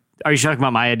things are you talking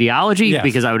about my ideology? Yes.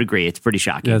 Because I would agree. It's pretty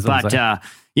shocking. Yes, but,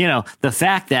 the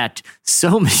fact that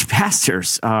so many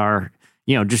pastors are,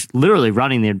 just literally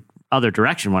running the other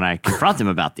direction when I confront them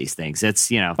about these things. It's,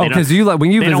 because when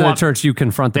you visit a church, you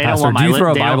confront the pastor. Do you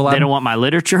throw a Bible at They him? don't want my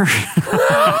literature.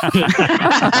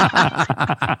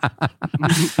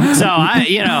 So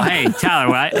hey,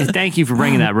 Tyler, thank you for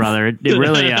bringing that, brother. It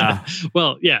really,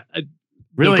 well, yeah.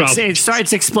 Really, No problem.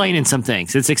 it's explaining some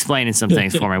things. It's explaining some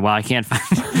things for me. Well, I can't find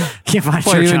Well, church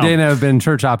you and home. Dana have been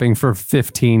church hopping for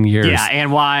 15 years. Yeah,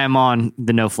 and why I'm on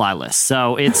the no-fly list.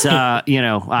 So it's,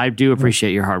 I do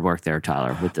appreciate your hard work there,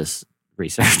 Tyler, with this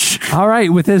research. All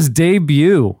right, with his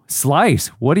debut, Slice,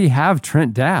 what do you have,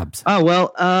 Trent Dabbs? Oh,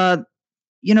 well,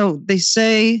 they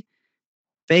say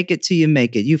fake it till you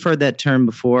make it. You've heard that term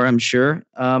before, I'm sure.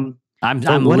 I'm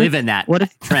what living that. What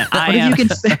if, Trent, what if you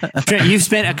can Trent, you've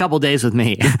spent a couple days with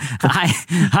me.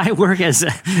 I work as in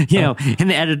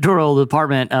the editorial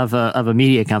department of a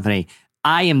media company.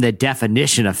 I am the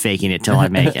definition of faking it till I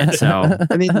make it. So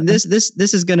I mean, this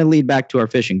is going to lead back to our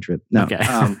fishing trip. No, okay.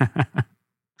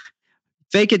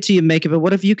 Fake it till you make it. But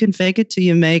what if you can fake it till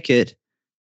you make it,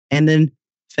 and then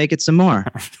fake it some more?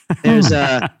 There's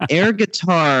a air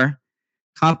guitar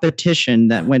competition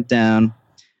that went down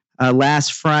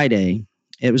last Friday.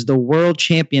 It was the World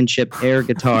Championship Air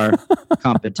Guitar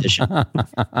Competition.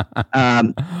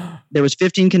 There was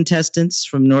 15 contestants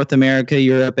from North America,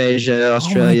 Europe, Asia,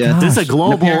 Australia. gosh. This is a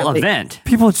global Apparently- event.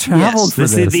 People traveled Yes, for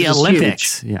This this. is the This is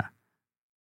Olympics. Yeah.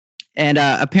 And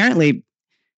apparently,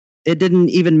 it didn't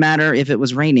even matter if it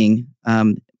was raining,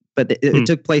 but it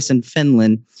took place in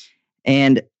Finland.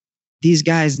 And these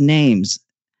guys' names,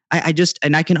 I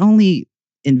can only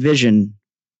envision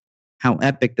how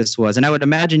epic this was. And I would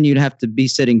imagine you'd have to be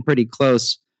sitting pretty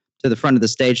close to the front of the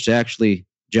stage to actually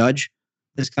judge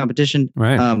this competition.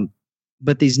 Right.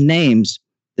 But these names,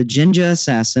 the Ginger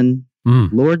Assassin,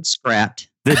 Lord Scrat.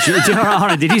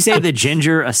 Hold on. Did you say the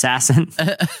ginger assassin?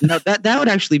 No, that would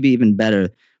actually be even better.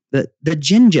 The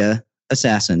Ginger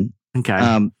Assassin,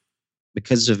 Okay.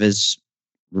 because of his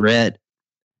red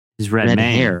His red red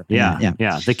mane. hair. Yeah.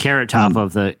 Yeah. The carrot top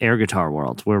of the air guitar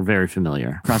world. We're very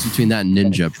familiar. Cross between that and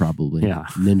Ninja, probably. Yeah.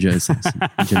 Ninja Assassin.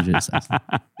 Ninja Assassin.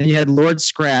 And you had Lord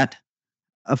Scrat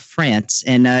of France,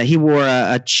 and he wore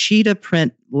a cheetah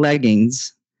print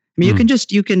leggings. I mean,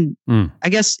 you can. I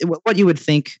guess what you would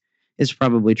think is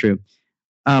probably true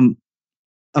about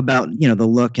the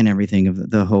look and everything of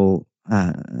the whole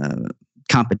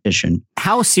competition.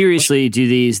 How seriously do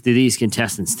these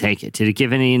contestants take it? Did it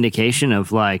give any indication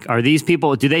of are these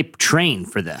people, do they train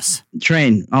for this?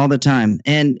 Train all the time,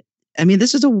 and I mean,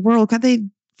 this is a World Cup. They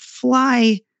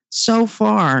fly so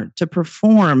far to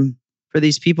perform for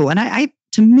these people, and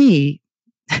to me,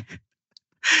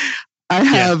 I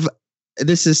have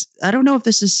this is. I don't know if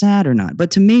this is sad or not,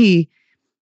 but to me,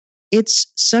 it's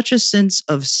such a sense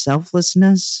of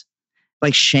selflessness,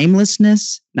 like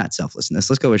shamelessness, not selflessness.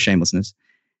 Let's go with shamelessness.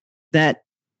 That,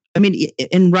 I mean,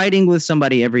 in writing with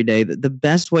somebody every day, the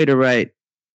best way to write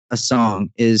a song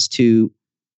is to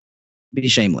be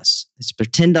shameless. It's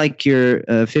pretend like you're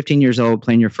 15 years old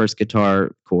playing your first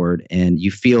guitar chord and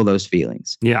you feel those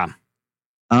feelings. Yeah.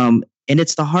 And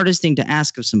it's the hardest thing to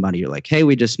ask of somebody. You're like, hey,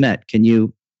 we just met. Can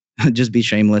you just be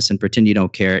shameless and pretend you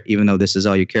don't care, even though this is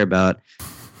all you care about?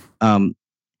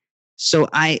 So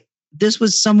this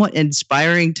was somewhat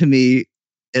inspiring to me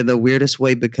in the weirdest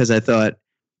way, because I thought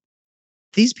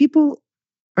these people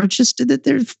are just that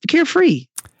they're carefree.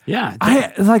 Yeah.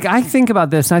 I think about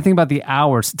this and I think about the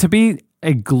hours to be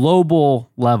a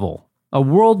global level, a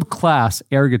world-class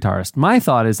air guitarist. My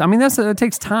thought is, I mean, it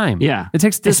takes time. Yeah. It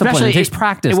takes discipline. Especially it takes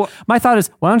practice. My thought is,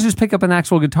 why don't you just pick up an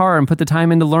actual guitar and put the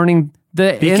time into learning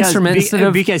the instrument instead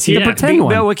of the pretend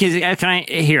one?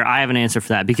 I have an answer for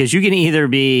that, because you can either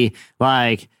be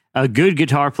like a good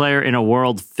guitar player in a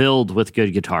world filled with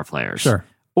good guitar players. Sure.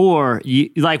 Or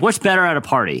what's better at a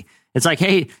party? It's like,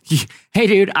 hey,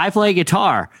 dude, I play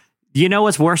guitar. You know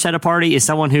what's worse at a party is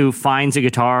someone who finds a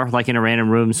guitar in a random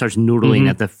room and starts noodling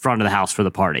at the front of the house for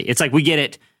the party. It's like, we get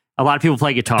it A lot of people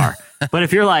play guitar. But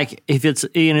if you're like, if it's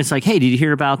like, hey, did you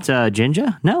hear about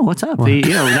Jinja? No, what's up?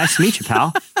 Nice to meet you,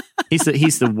 pal.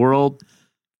 He's the world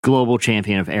global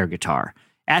champion of air guitar.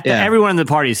 Everyone in the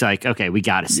party is like, okay, we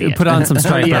got to see it. Put on some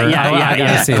Striper.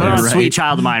 Yeah. Put on Sweet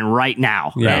Child of Mine right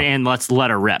now, and let's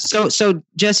let her rip. So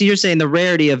Jesse, you're saying the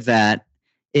rarity of that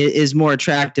is more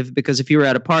attractive because if you were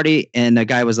at a party and a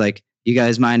guy was like, you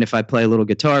guys mind if I play a little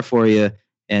guitar for you?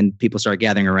 And people start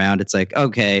gathering around. It's like,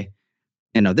 okay,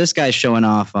 this guy's showing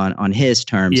off on his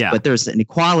terms, but there's an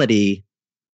equality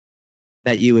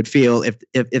that you would feel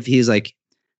if he's like,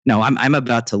 no, I'm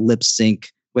about to lip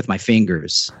sync with my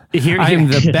fingers. I'm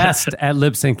the best at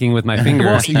lip syncing with my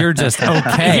fingers. You're just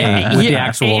okay with the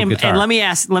actual guitar. And let me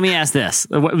ask this.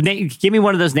 Give me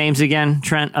one of those names again,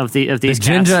 Trent, of these the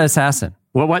Jinja Assassin.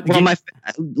 What? Well, my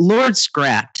Lord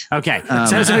Scrat. Okay,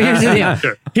 so here's the deal.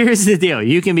 Sure. Here's the deal.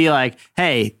 You can be like,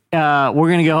 hey, we're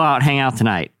gonna go out and hang out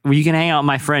tonight. You can hang out with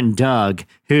my friend Doug,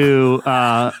 who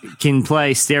can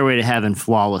play Stairway to Heaven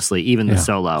flawlessly, even the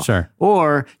solo. Sure.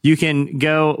 Or we can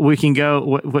go.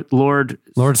 What Lord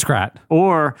Scrat.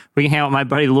 Or we can hang out with my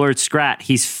buddy Lord Scrat.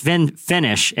 He's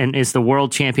Finnish and is the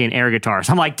world champion air guitarist.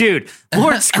 I'm like, dude,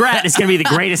 Lord Scrat is gonna be the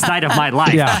greatest night of my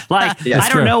life. Yeah. Like, I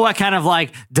don't know what kind of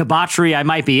like debauchery I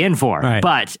might be in for,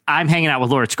 but I'm hanging out with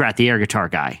Lord Scrat, the air guitar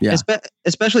guy. Yeah.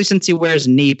 Especially since he wears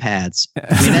knee pads.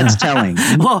 I mean, that's telling.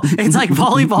 Well, it's like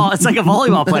volleyball. It's like a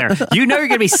volleyball player. You're going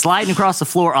to be sliding across the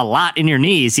floor a lot in your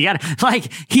knees. You got to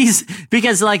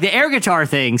because like the air guitar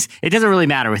things, it doesn't really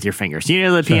matter with your fingers.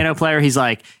 The piano player, he's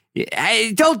like,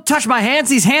 hey, don't touch my hands.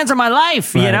 These hands are my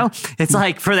life. It's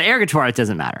like for the air guitar, it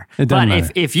doesn't matter.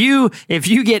 If you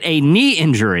get a knee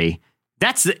injury,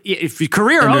 that's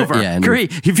career over.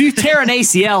 If you tear an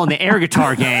ACL in the air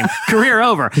guitar game, career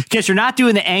over because you're not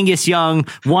doing the Angus Young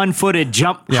one-footed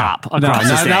jump hop across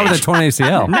the stage. Not with a torn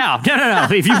ACL. No.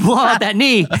 If you blow out that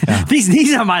knee, these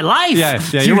knees are my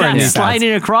life. You're not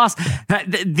sliding across.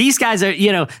 These guys are,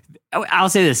 I'll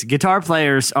say this: guitar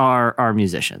players are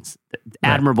musicians.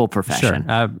 Admirable profession.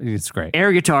 Sure. It's great.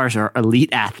 Air guitars are elite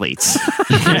athletes.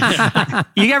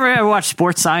 You ever watch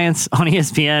Sports Science on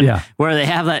ESPN where they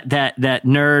have that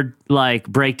nerd like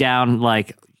breakdown,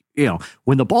 like,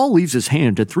 when the ball leaves his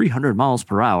hand at 300 miles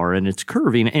per hour and it's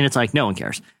curving, and it's like, no one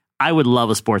cares. I would love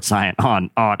a Sports Science on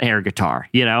air guitar,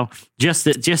 just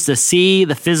to see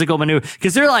the physical maneuver,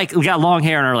 because they're like got long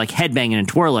hair and are like headbanging and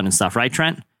twirling and stuff, right,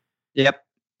 Trent? Yep.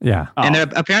 Yeah. And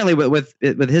apparently with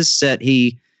his set,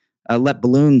 he let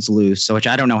balloons loose, which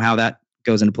I don't know how that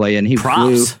goes into play. And he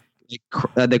flew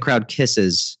the crowd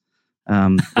kisses,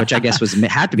 which I guess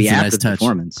had to be after the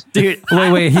performance. Dude,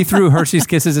 wait, he threw Hershey's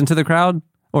Kisses into the crowd?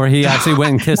 Or he actually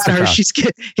went and kissed the crowd?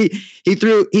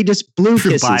 He just blew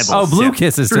kisses. Bibles. Oh,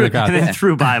 kisses to the crowd. And then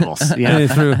threw Bibles.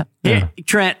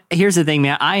 Trent, here's the thing,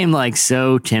 man. I am like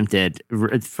so tempted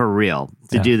for real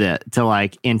to do that, to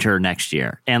like enter next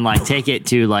year and like take it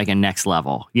to like a next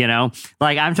level,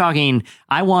 Like I'm talking,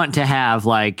 I want to have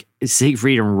like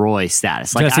Siegfried and Roy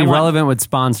status. Like, Jesse, Relevant would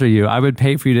sponsor you. I would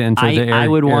pay for you to enter the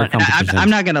air competition. I'm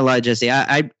not going to lie, Jesse.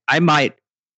 It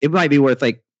might be worth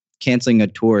like canceling a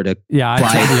tour to we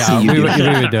would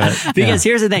do it. Because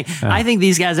here's the thing. I think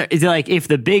these guys are like, if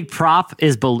the big prop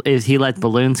is he lets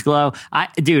balloons glow, I'm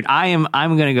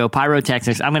going to go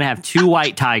pyrotechnics. I'm going to have 2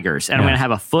 white tigers and I'm going to have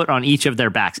a foot on each of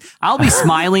their backs. I'll be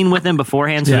smiling with them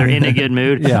beforehand so they're in a good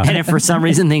mood. And if for some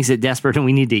reason things get desperate and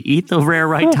we need to eat the rare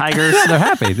white tigers, they're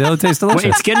happy. They'll taste delicious.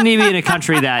 It's going to be in a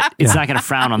country that it's not going to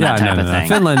frown on that type of thing.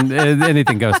 Finland,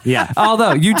 anything goes. Yeah.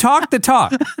 Although you talk the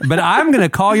talk, but I'm going to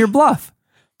call your bluff.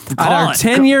 At our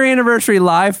 10-year anniversary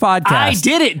live podcast. I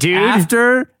did it, dude.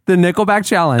 After the Nickelback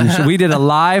Challenge, we did a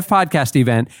live podcast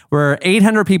event where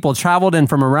 800 people traveled in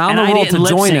from around the world to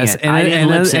join us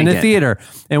in a theater.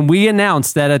 And we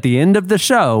announced that at the end of the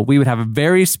show, we would have a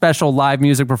very special live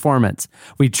music performance.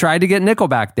 We tried to get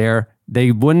Nickelback there.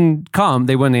 They wouldn't come.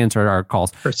 They wouldn't answer our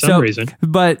calls. For some reason.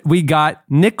 But we got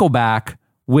Nickelback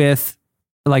with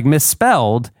like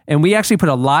misspelled, and we actually put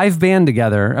a live band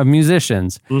together of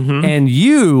musicians, and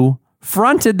you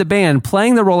fronted the band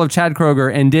playing the role of Chad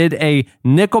Kroeger and did a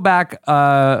Nickelback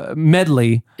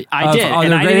medley. I did,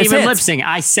 and I didn't even lip sync.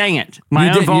 I sang it,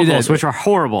 my own vocals, which are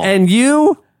horrible. And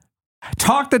you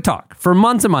talk the talk for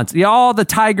months and months, all the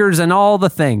tigers and all the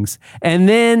things. And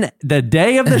then the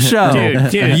day of the show,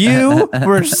 dude. You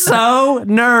were so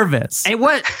nervous. Hey,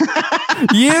 what?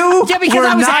 Because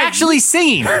I was actually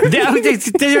singing.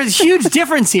 There's a huge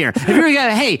difference here. If you were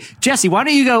going, hey, Jesse, why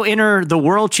don't you go enter the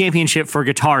world championship for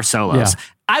guitar solos?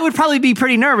 I would probably be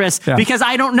pretty nervous because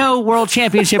I don't know world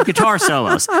championship guitar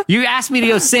solos. You asked me to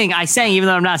go sing. I sang even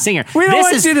though I'm not a singer. We don't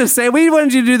want you to say. We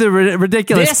wanted you to do the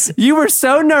ridiculous. You were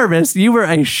so nervous. You were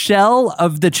a shell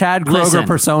of the Chad Kroger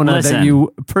persona that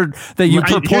you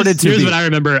purported to be. Here's what I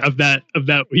remember of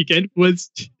that weekend was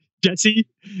Jesse,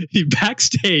 he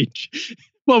backstage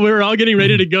while we were all getting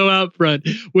ready to go out front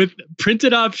with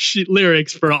printed off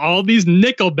lyrics for all these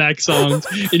Nickelback songs,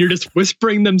 and you're just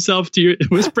whispering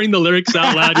the lyrics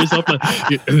out loud yourself. Like,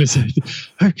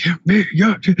 I can't be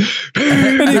young.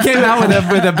 And he came out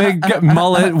with a big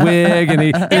mullet wig, and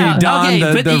he donned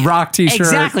the rock t-shirt.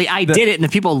 Exactly, I did it, and the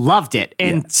people loved it.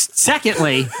 And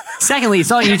secondly,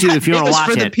 it's on YouTube if you want to watch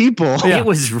it. It was for the people. Yeah. It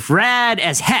was rad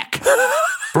as heck.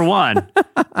 For one,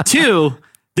 two,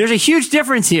 there's a huge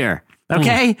difference here.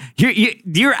 Okay,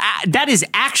 you're that is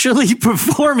actually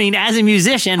performing as a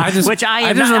musician, which I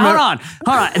am. Hold on.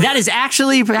 That is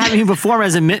actually having me perform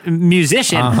as a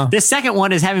musician. This second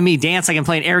one is having me dance like I'm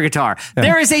playing air guitar. Yeah.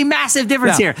 There is a massive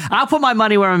difference here. I'll put my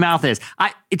money where my mouth is.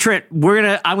 Trent,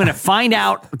 I'm gonna find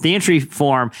out the entry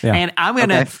form, and I'm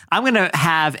gonna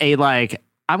have a like.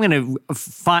 I'm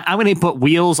gonna put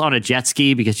wheels on a jet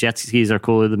ski because jet skis are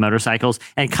cooler than motorcycles,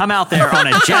 and come out there on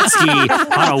a jet ski, on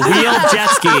a wheeled jet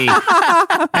ski,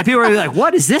 and people are gonna be like,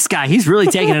 "What is this guy? He's really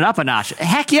taking it up a notch."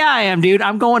 Heck yeah, I am, dude.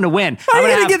 I'm going to win. How are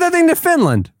you gonna get that thing to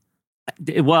Finland?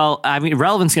 Well, I mean,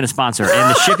 Relevant's going to sponsor, and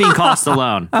the shipping costs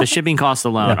alone,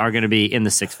 are going to be in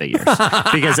the six figures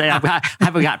because I've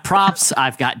got props,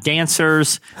 I've got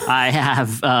dancers, I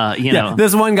have,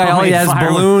 this one guy, all he has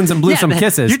balloons and blew some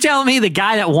kisses. You're telling me the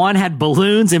guy that won had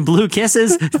balloons and blew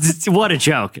kisses? What a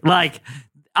joke. Like,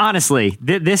 honestly,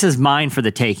 this is mine for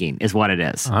the taking, is what it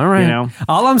is. All right. You know?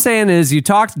 All I'm saying is you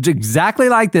talked exactly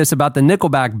like this about the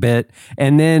Nickelback bit,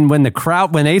 and then when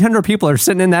 800 people are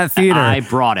sitting in that theater, I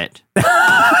brought it.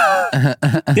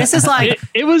 This is like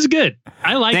it was good.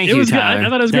 I liked it. It was good. I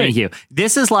thought it was great. Thank you.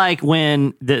 This is like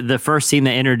when the first scene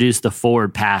that introduced the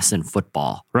forward pass in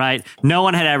football, right? No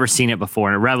one had ever seen it before,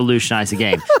 and it revolutionized the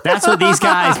game. That's what these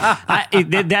guys.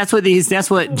 That's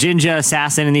what Jinja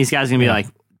Assassin and these guys are gonna be like.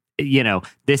 You know,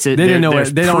 this is they don't know what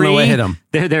hit them.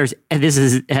 This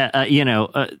is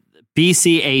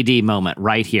BCAD moment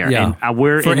right here, and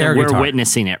we're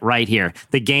witnessing it right here.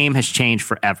 The game has changed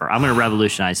forever. I'm going to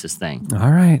revolutionize this thing. All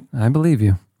right, I believe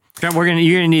you. Trent, you're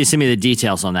gonna need to send me the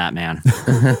details on that, man.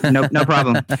 No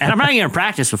problem. And I'm not even gonna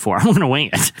practice before. I'm gonna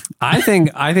wing it. I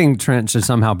think Trent should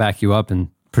somehow back you up and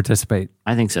participate.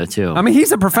 I think so too. I mean,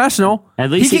 he's a professional. At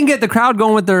least he can get the crowd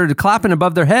going with their clapping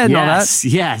above their head and all that.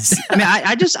 Yes. I mean,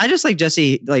 I just like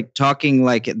Jesse, like talking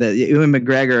like the Ewan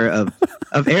McGregor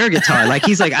of air guitar. Like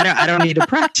he's like, I don't need to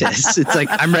practice. It's like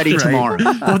I'm ready tomorrow.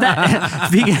 Well,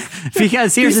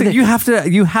 because here's the thing.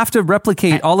 You have to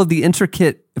replicate all of the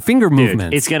intricate finger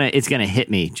movements. It's gonna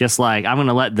hit me just like I'm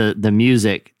gonna let the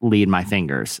music lead my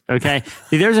fingers. Okay.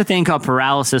 See, there's a thing called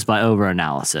paralysis by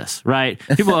overanalysis, right?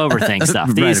 People overthink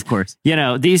stuff. Right, of course. You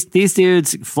know, these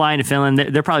dudes flying to Finland,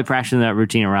 they're probably practicing that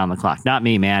routine around the clock. Not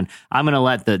me, man. I'm gonna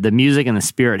let the music and the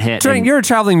spirit hit. Trent, you're a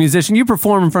traveling musician. You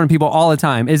perform in front of people all the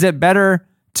time. Is it better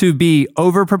to be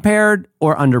over prepared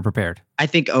or under prepared? I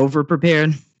think over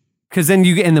prepared. Because then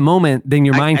you get in the moment, then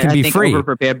your mind can be free. Over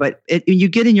prepared, but you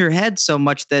get in your head so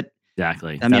much that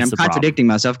exactly. I mean, I'm contradicting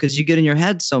myself because you get in your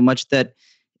head so much that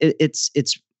it's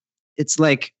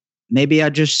like maybe I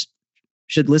just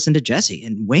should listen to Jesse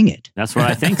and wing it. That's what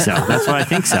I think so.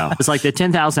 It's like the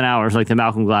 10,000 hours, like the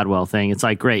Malcolm Gladwell thing. It's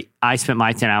like, great. I spent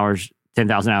my 10,000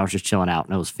 hours just chilling out,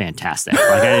 and it was fantastic. Like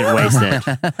I didn't waste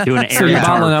it doing an air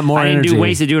guitar. I didn't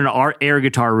waste it doing an air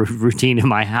guitar routine in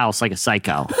my house like a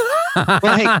psycho.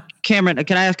 Well, hey, Cameron,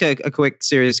 can I ask a quick,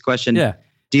 serious question? Yeah.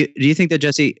 Do you think that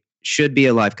Jesse should be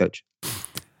a life coach?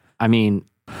 I mean,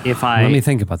 let me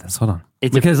think about this. Hold on.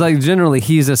 Because generally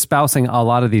he's espousing a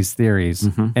lot of these theories,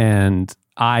 and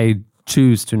I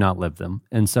choose to not live them.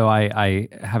 And so I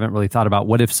haven't really thought about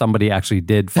what if somebody actually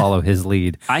did follow his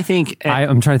lead. I think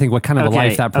I'm trying to think what kind of a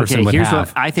life that person would have.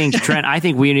 What I think, Trent. I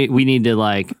think we need to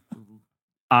like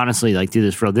honestly like do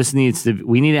this for real.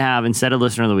 We need to have, instead of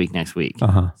listener of the week next week,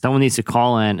 someone needs to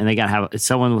call in, and they got to have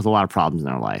someone with a lot of problems in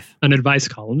their life. An advice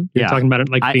column. You're talking about it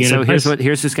like being an advice.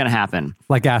 Here's what's going to happen.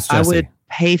 Like ask Jesse. I would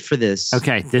pay for this.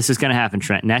 Okay, this is going to happen,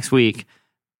 Trent. Next week,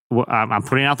 I'm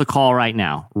putting out the call right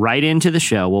now. Right into the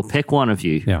show. We'll pick one of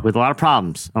you with a lot of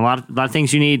problems, a lot of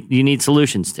things you need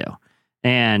solutions to,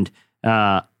 and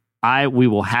we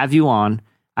will have you on.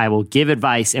 I will give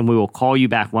advice, and we will call you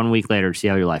back 1 week later to see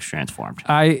how your life's transformed.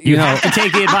 You have to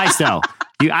take the advice, though.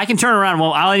 I can turn around.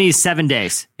 Well, all I need is 7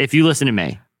 days if you listen to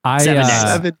me. 7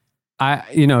 days.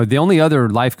 the only other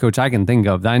life coach I can think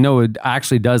of that I know it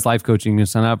actually does life coaching you can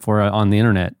sign up for on the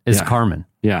internet is Carmen.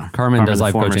 Yeah. Carmen does the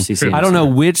life former coaching. CCM I don't know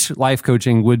center. which life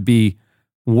coaching would be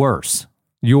worse,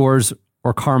 yours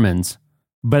or Carmen's,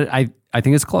 but I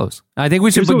think it's close. I think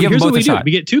we should give them Here's both what we a shot. do.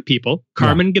 We get two people.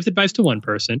 Carmen gives advice to one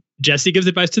person. Jesse gives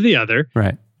advice to the other.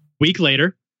 Right. Week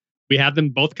later, we have them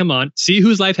both come on, see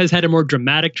whose life has had a more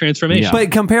dramatic transformation. Yeah.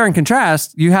 But compare and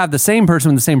contrast, you have the same person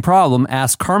with the same problem,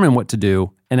 ask Carmen what to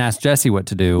do, and ask Jesse what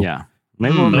to do. Yeah.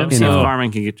 Maybe we'll see if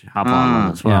Carmen can hop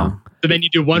on as well. Yeah. So then you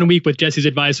do 1 week with Jesse's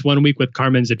advice, 1 week with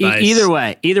Carmen's advice. Either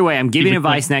way, I'm giving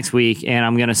advice next week, and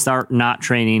I'm going to start not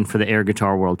training for the Air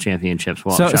Guitar World Championships.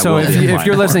 So if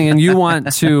you're listening and you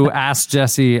want to ask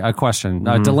Jesse a question,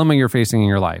 a dilemma you're facing in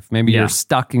your life, maybe you're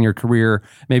stuck in your career,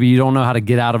 maybe you don't know how to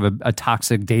get out of a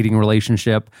toxic dating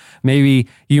relationship, maybe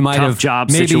you might have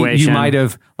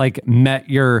like met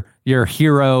your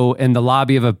hero in the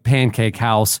lobby of a pancake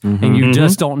house and you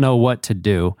just don't know what to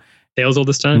do. Tales all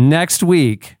this time. Next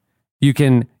week, you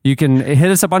can hit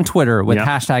us up on Twitter with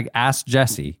hashtag Ask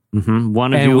Jesse.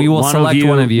 One and we will select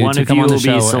one of you to come on the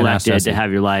show will be and ask selected Jesse. to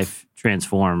have your life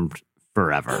transformed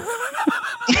forever.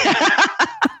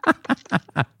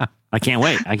 I can't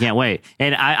wait.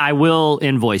 And I will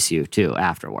invoice you too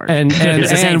afterward. And It's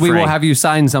the same we will frame. have you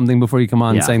sign something before you come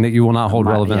on saying that you will not hold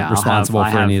relevant I'll responsible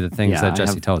have- for I any have- of the things that I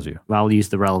Jesse have- tells you. I'll use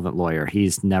the relevant lawyer.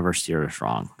 He's never steered us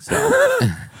wrong. So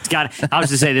I was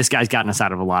to say this guy's gotten us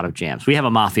out of a lot of jams. We have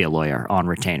a mafia lawyer on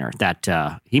retainer that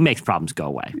he makes problems go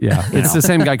away. Yeah, it's the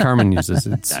same guy Carmen uses.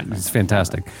 It's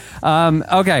fantastic.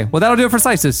 Okay, well, that'll do it for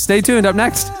Slices. Stay tuned. Up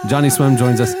next, Johnny Swim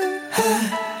joins us.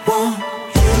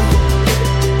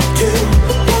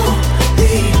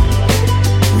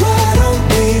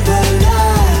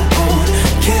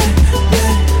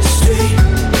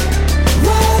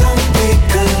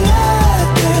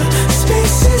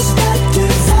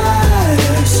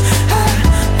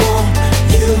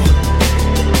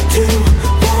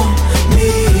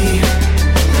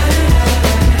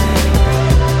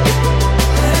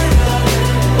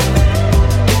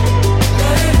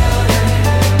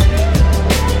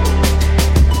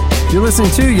 You're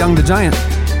listening to Young the Giant,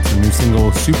 the new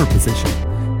single Superposition.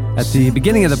 At the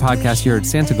beginning of the podcast, you heard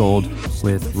Santa Gold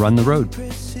with Run the Road.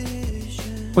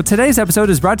 Well, today's episode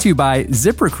is brought to you by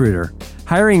ZipRecruiter.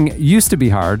 Hiring used to be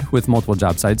hard with multiple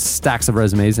job sites, stacks of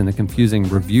resumes, and a confusing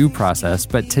review process,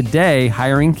 but today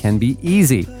hiring can be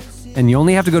easy. And you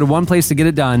only have to go to one place to get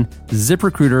it done,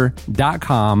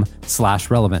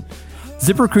 ZipRecruiter.com/relevant.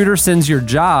 ZipRecruiter sends your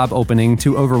job opening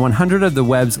to over 100 of the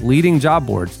web's leading job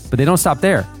boards, but they don't stop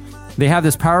there. They have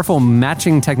this powerful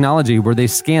matching technology where they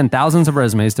scan thousands of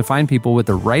resumes to find people with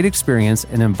the right experience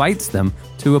and invites them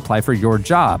to apply for your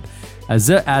job.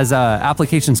 As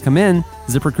applications come in,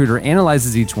 ZipRecruiter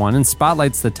analyzes each one and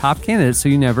spotlights the top candidates so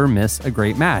you never miss a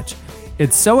great match.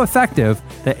 It's so effective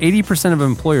that 80% of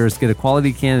employers get a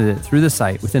quality candidate through the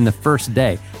site within the first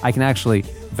day. I can actually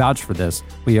vouch for this.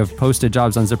 We have posted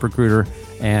jobs on ZipRecruiter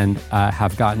and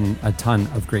have gotten a ton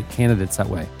of great candidates that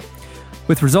way.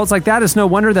 With results like that, it's no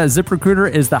wonder that ZipRecruiter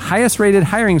is the highest rated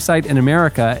hiring site in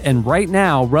America. And right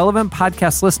now, relevant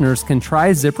podcast listeners can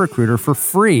try ZipRecruiter for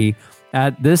free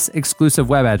at this exclusive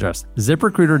web address,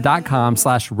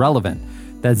 ZipRecruiter.com/relevant.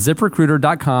 That's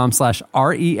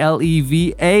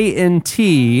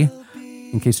ZipRecruiter.com/RELEVANT.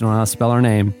 In case you don't know how to spell our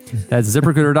name, that's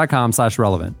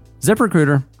ZipRecruiter.com/relevant.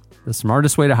 ZipRecruiter, the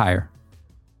smartest way to hire.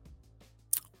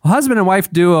 Well, husband and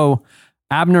wife duo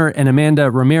Abner and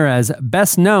Amanda Ramirez,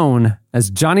 best known as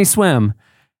Johnny Swim,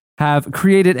 have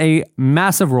created a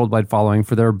massive worldwide following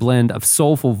for their blend of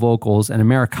soulful vocals and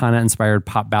Americana-inspired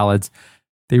pop ballads.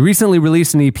 They recently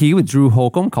released an EP with Drew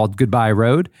Holcomb called Goodbye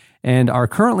Road and are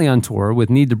currently on tour with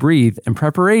Need to Breathe in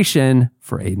preparation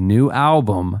for a new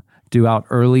album due out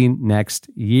early next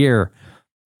year.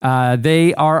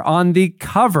 They are on the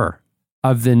cover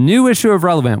of the new issue of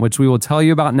Relevant, which we will tell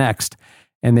you about next.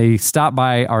 And they stopped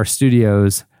by our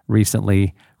studios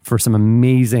recently for some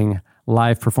amazing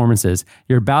live performances.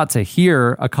 You're about to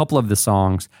hear a couple of the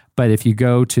songs, but if you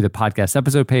go to the podcast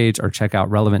episode page or check out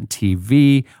Relevant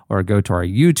TV or go to our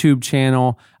YouTube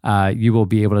channel, you will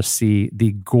be able to see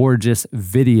the gorgeous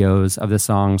videos of the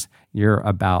songs you're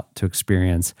about to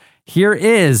experience. Here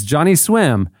is Johnny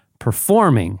Swim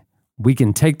performing We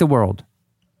Can Take the World.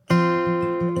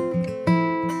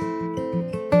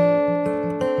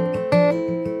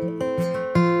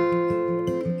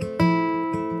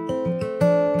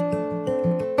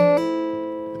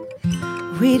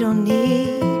 We don't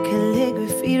need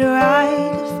calligraphy to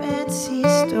write a fancy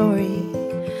story.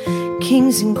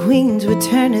 Kings and queens would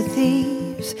turn to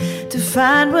thieves to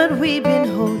find what we've been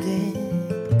holding.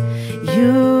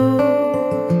 You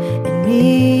and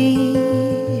me,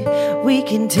 we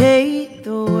can take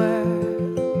the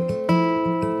world.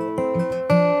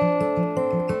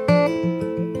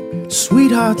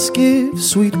 Sweethearts give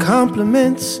sweet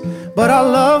compliments, but our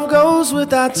love goes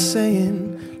without saying.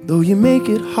 Though you make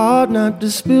it hard not to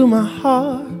spill my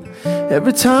heart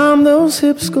every time those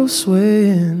hips go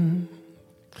swaying.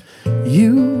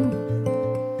 You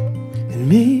and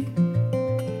me,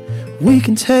 we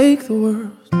can take the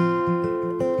world.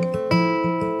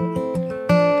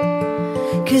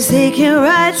 'Cause they can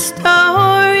write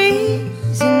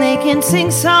stories and they can sing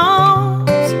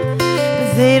songs, but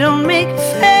they don't make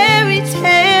fairy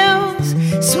tales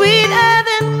sweeter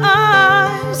than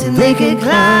ours. And they can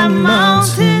climb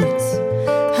mountains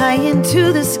high into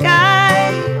the sky,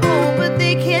 oh, but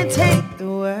they can't take the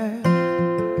world.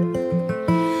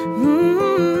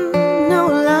 No,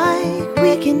 like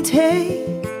we can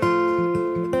take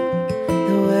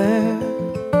the world.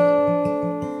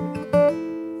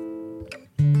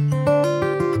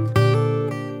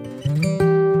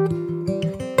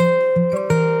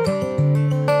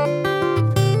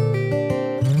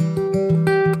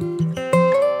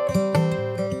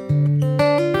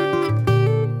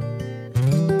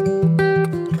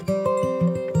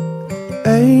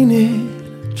 Ain't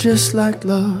it just like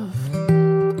love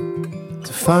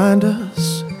to find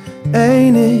us?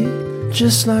 Ain't it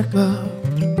just like love?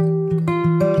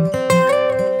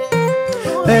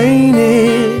 Ain't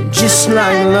it just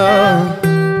like love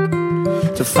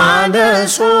to find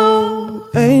us? Oh,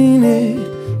 ain't it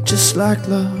just like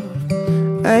love?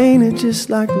 Ain't it just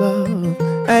like love?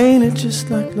 Ain't it just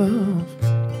like love?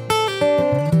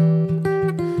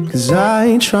 'Cause I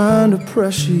ain't trying to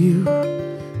pressure you,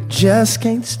 just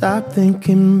can't stop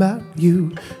thinking about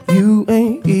you. You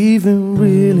ain't even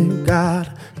really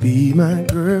gotta be my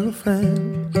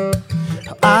girlfriend.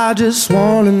 I just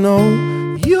wanna know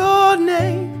your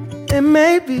name, and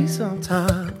maybe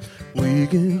sometime we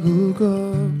can hook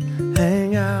up,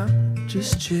 hang out,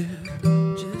 just chill,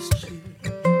 just chill,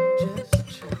 just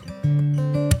chill.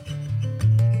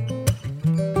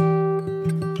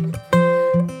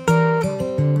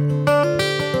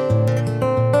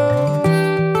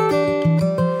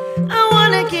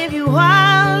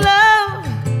 Wild love,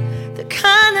 the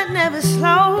kind that never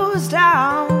slows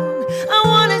down. I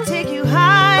wanna take you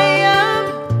higher,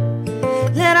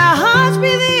 let our hearts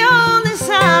be the only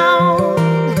sound.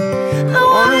 I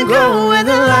wanna go where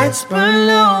the lights burn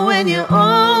low when you're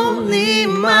only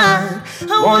mine.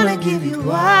 I wanna give you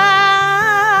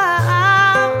wild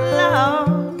love.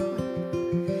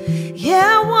 Yeah,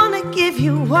 I wanna give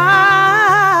you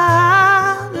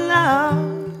wild love.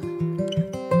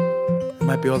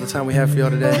 Might be all the time we have for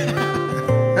y'all today.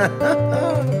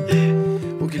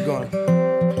 We'll keep going.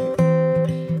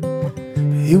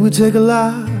 It would take a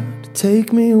lot to take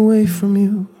me away from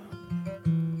you.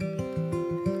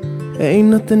 Ain't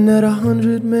nothing that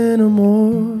 100 men or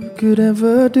more could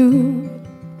ever do.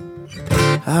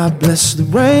 I bless the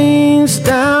rains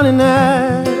down in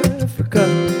Africa.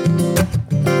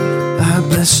 I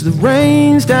bless the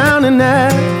rains down in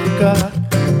Africa.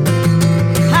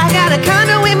 I got a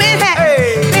condo in Manhattan.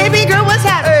 Baby girl, what's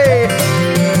happening?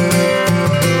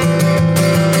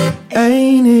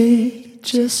 Ain't it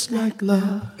just like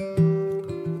love?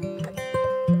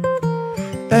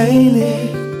 Ain't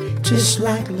it just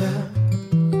like love?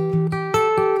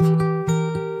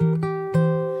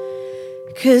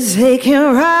 'Cause they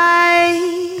can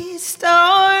write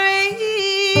stories,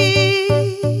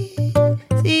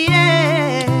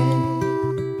 yeah,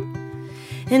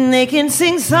 and they can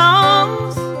sing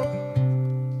songs,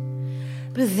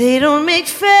 but they don't make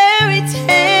fairy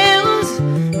tales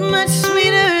much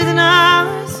sweeter than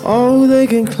ours. Oh, they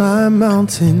can climb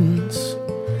mountains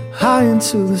high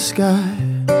into the sky,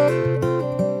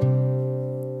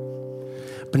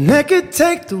 but they could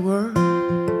take the world.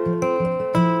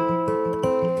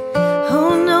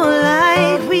 Oh no,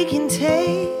 like we can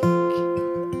take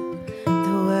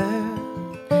the world.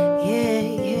 Yeah,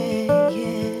 yeah,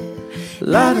 yeah.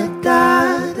 La da da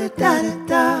da da da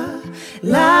da.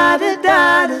 La da da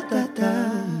da da da.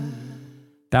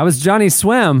 That was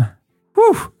JOHNNYSWIM.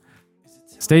 Whew.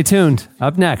 Stay tuned.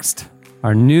 Up next,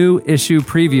 our new issue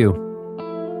preview. I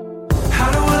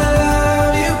don't wanna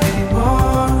love you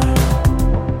anymore.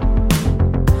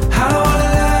 I don't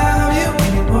wanna love you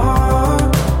anymore.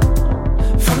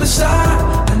 From the start,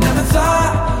 I never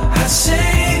thought I'd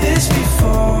say this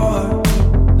before,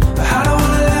 but I don't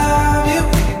wanna love you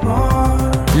anymore.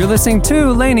 You're listening to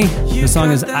Lainey. The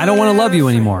song is I Don't Want to Love You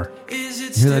Anymore. You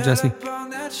hear that, Jesse?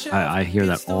 I hear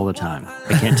that all the time.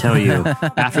 I can't tell you.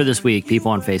 After this week,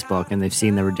 people on Facebook, and they've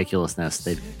seen the ridiculousness,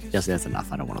 they just say, that's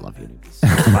enough. I don't want to love you anymore.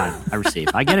 It's fine. I receive.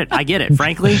 I get it.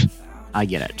 Frankly, I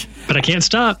get it. But I can't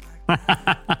stop.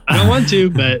 I don't want to,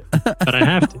 but I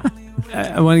have to.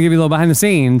 I want to give you a little behind the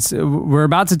scenes. We're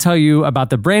about to tell you about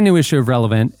the brand new issue of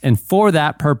Relevant, and for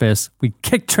that purpose, we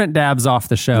kicked Trent Dabbs off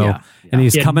the show, and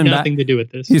he's coming back. Nothing to do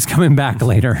with this. He's coming back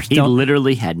later. He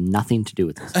literally had nothing to do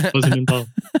with this. Wasn't involved.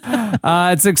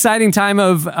 It's an exciting time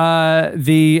of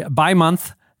the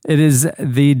bi-month. It is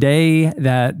the day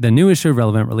that the new issue of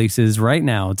Relevant releases right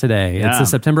now, today. Yeah. It's the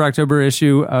September-October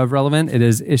issue of Relevant. It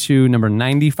is issue number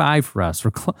 95 for us.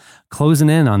 We're closing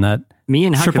in on that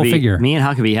triple figure. Me and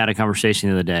Huckabee had a conversation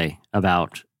the other day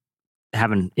about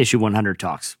having issue 100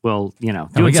 talks. Well, we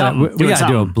got to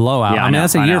do a blowout. Yeah, I mean,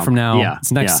 that's a year from now. Yeah,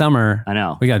 it's next summer. I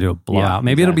know. We got to do a blowout. Yeah,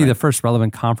 Maybe it'll be the first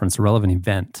Relevant conference, a Relevant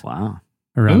event. Wow.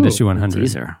 Around issue 100.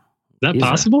 Teaser. Is that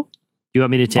possible? Do you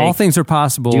want me to take? All things are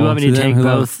possible. Do you want me to take them who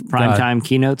both love primetime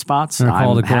keynote spots? They're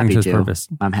called I'm according happy to his to. purpose.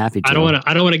 I'm happy to. I don't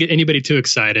want to get anybody too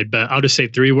excited, but I'll just say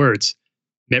 3 words: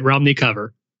 Mitt Romney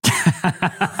cover.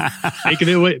 Make of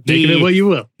it what you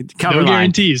will. No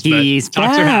guarantees, but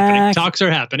talks are happening. Talks are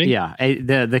happening. Yeah,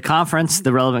 the conference,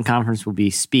 the Relevant conference, will be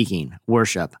speaking,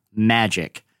 worship,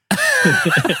 magic.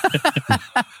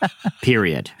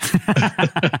 Period.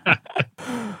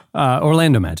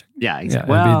 Orlando Magic. Yeah,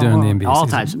 exactly. Well, be doing the NBA all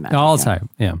season. types of magic. All type.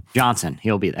 Yeah. Johnson,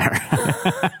 he'll be there.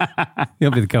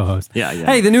 He'll be the co-host. Yeah.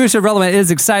 Hey, the new issue of Relevant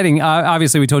is exciting.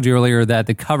 Obviously, we told you earlier that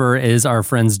the cover is our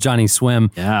friends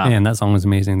JOHNNYSWIM. Yeah. Man, that song was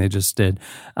amazing. They just did.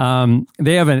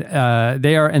 They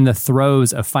are in the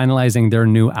throes of finalizing their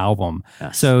new album.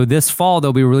 Yes. So this fall,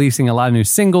 they'll be releasing a lot of new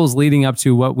singles leading up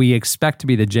to what we expect to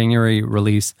be the January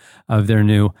release of their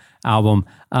new album.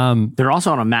 They're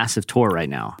also on a massive tour right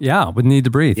now. Yeah, with Need to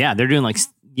Breathe. Yeah, they're doing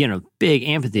big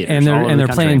amphitheaters, and they're all over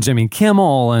the playing country. Jimmy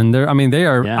Kimmel, and they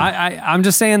are. Yeah. I'm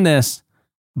just saying this,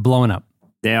 blowing up.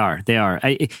 They are.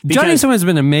 JOHNNYSWIM has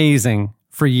been amazing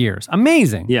for years.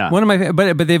 Amazing. Yeah. One of my,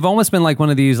 but they've almost been like one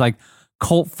of these like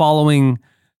cult following,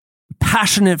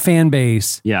 passionate fan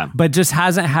base. Yeah. But just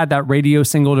hasn't had that radio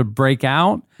single to break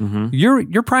out. Mm-hmm.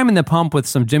 You're priming the pump with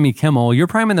some Jimmy Kimmel. You're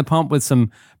priming the pump with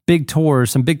some big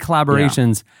tours, some big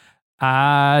collaborations.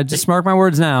 Just mark my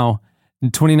words now. In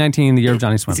 2019, the year of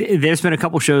JOHNNYSWIM. There's been a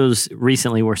couple shows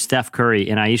recently where Steph Curry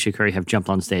and Aisha Curry have jumped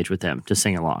on stage with them to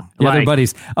sing along. Yeah, they're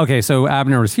buddies. Okay, so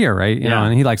Abner was here, right? You know,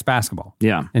 and he likes basketball.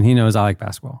 Yeah. And he knows I like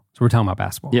basketball. So we're talking about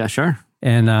basketball. Yeah, sure.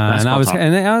 And I was talk.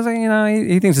 like, you know,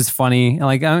 he thinks it's funny.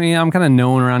 Like, I mean, I'm kind of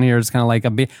known around here. It's kind of like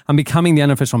I'm becoming the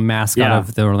unofficial mascot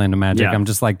of the Orlando Magic. Yeah. I'm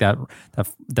just like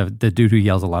the dude who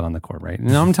yells a lot on the court, right?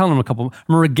 And I'm telling him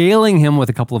I'm regaling him with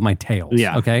a couple of my tales.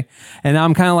 Yeah. Okay. And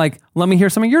I'm kind of like, let me hear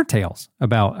some of your tales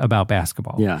about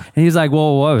basketball. Yeah. And he's like,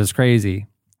 well, it was crazy.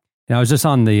 And I was just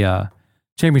on the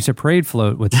championship parade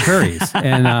float with the Currys,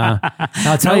 and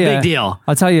I'll tell you, big deal.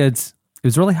 I'll tell you, it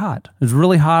was really hot. It was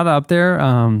really hot up there.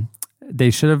 They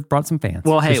should have brought some fans.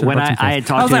 Well, hey, when I had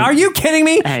talked I was to like, him, are you kidding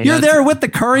me? Hey, You're there with the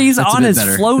Currys that's a on bit his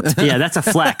better. float? Yeah, that's a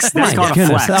flex. That's My called a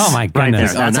goodness. flex. Oh, my goodness. Right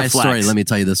there. That's nice a flex. story. Let me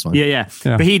tell you this one. Yeah.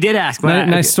 But he did ask.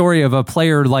 Nice story of a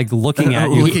player like looking at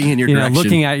you, Looking in your direction.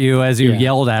 looking at you as you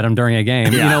yelled at him during a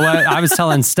game. Yeah. You know what? I was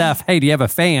telling Steph, hey, do you have a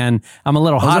fan? I'm a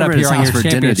little I was hot over up at his here on house your for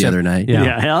dinner championship. the other night. Yeah.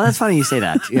 Yeah, well, that's funny you say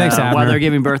that. Thanks, While Abner. they're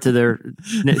giving birth to their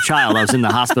child, I was in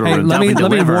the hospital Hey, room. let me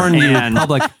helping deliver, warn you, and-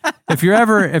 public. If you're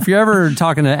ever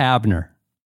talking to Abner,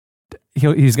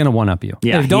 he's going to one up you.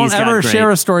 Yeah, If don't he's got ever great-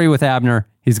 share a story with Abner.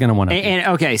 He's going to one up you. And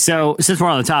okay, so since we're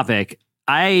on the topic,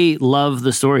 I love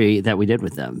the story that we did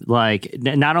with them. Like,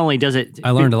 not only does it,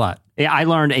 I learned a lot. Yeah, I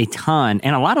learned a ton,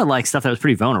 and a lot of like stuff that was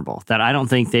pretty vulnerable that I don't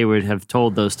think they would have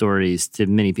told those stories to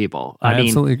many people. I mean,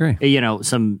 absolutely agree. You know,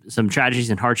 some tragedies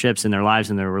and hardships in their lives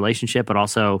and their relationship, but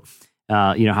also,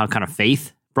 how kind of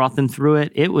faith brought them through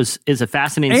it. It's a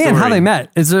fascinating story. And how they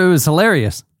met. It was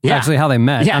hilarious. Yeah. Actually, how they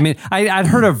met. Yeah. I mean, I'd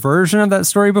heard a version of that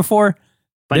story before,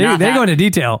 But they not that- go into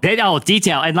detail.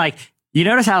 Detail. And like, you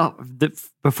notice how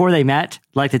before they met,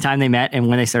 like the time they met and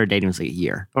when they started dating was like a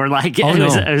year or like it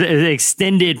was an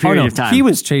extended period of time. He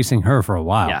was chasing her for a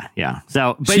while. Yeah.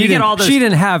 So, but she you get all those. She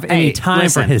didn't have any Hey, time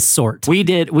listen, for his sort. We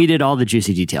did all the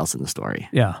juicy details in the story.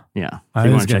 Yeah. Yeah. It So you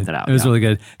was want to check good. that out. It was yeah. really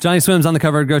good. JOHNNYSWIM's on the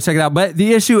cover. Go check it out. But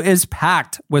the issue is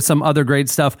packed with some other great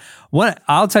stuff.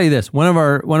 I'll tell you this. One of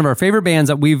our favorite bands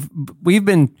that we've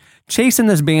been chasing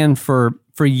this band for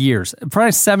years,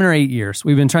 probably 7 or 8 years.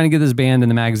 We've been trying to get this band in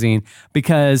the magazine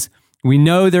because we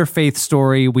know their faith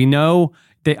story. We know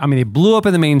they blew up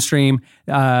in the mainstream.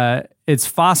 It's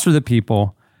Foster the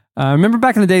People. Remember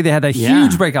back in the day, they had that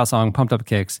huge breakout song, "Pumped Up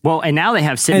Kicks." Well, and now they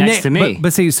have "Sit Next to Me."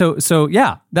 But see, so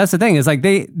yeah, that's the thing. Is like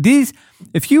these.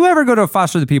 If you ever go to a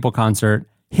Foster the People concert,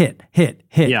 hit.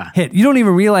 You don't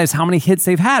even realize how many hits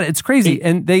they've had. It's crazy,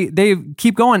 and they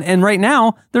keep going. And right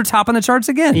now, they're topping the charts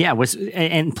again. Yeah,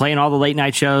 and playing all the late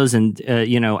night shows, and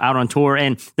out on tour.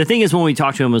 And the thing is, when we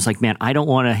talked to them, it was like, man, I don't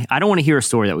want to hear a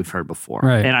story that we've heard before,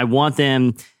 right. And I want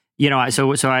them.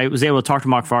 So I was able to talk to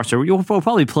Mark Foster. We'll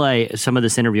probably play some of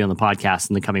this interview on the podcast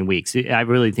in the coming weeks. I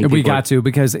really think we got to,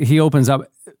 because he opens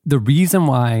up the reason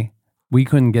why we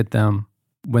couldn't get them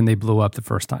when they blew up the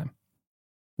first time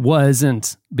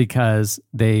wasn't because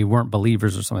they weren't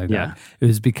believers or something like that. It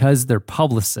was because their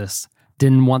publicists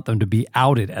didn't want them to be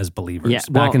outed as believers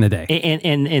back in the day.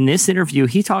 And in this interview,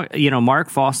 he talked.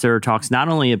 Mark Foster talks not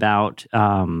only about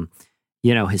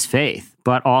his faith,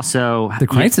 but also the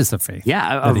crisis of faith.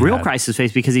 Yeah, a real crisis of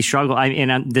faith, because he struggled.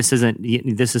 This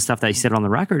is stuff that he said on the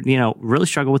record. Really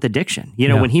struggled with addiction.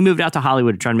 When he moved out to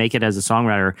Hollywood to try and make it as a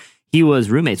songwriter, he was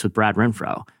roommates with Brad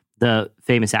Renfro, the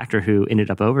famous actor who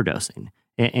ended up overdosing.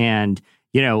 And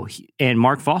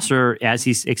Mark Foster, as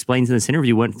he explains in this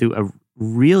interview, went through a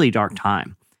really dark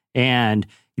time. And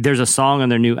there's a song on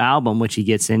their new album which he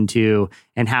gets into,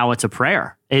 and how it's a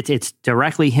prayer. It's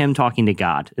directly him talking to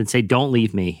God and say, "Don't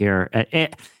leave me here."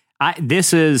 I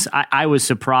was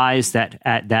surprised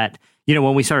that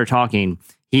when we started talking,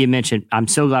 he had mentioned, "I'm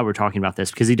so glad we're talking about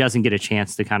this," because he doesn't get a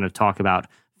chance to kind of talk about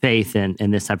faith and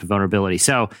this type of vulnerability.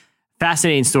 So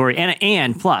fascinating story,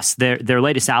 and plus their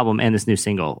latest album and this new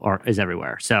single is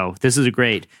everywhere. So this is a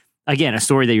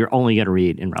story that you're only going to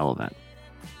read in Relevant.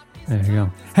 There you go.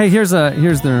 Hey, here's their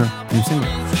new single. Come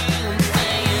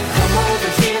over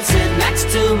here and sit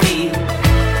next to me.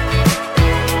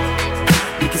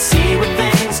 You can see where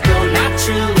things go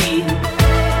naturally.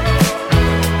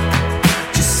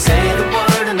 Just say the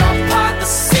word and I'll part the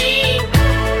sea.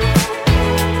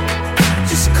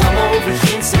 Just come over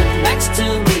here and sit next to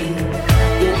me.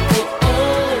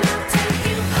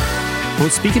 Well,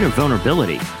 speaking of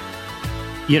vulnerability,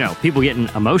 people getting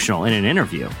emotional in an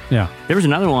interview. Yeah. There was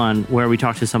another one where we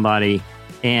talked to somebody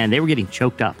and they were getting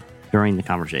choked up during the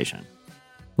conversation.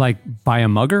 Like by a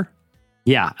mugger?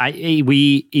 Yeah.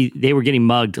 They were getting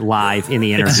mugged live in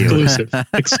the interview.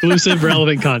 Exclusive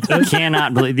relevant content.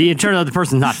 Cannot believe. It turned out the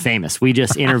person's not famous. We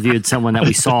just interviewed someone that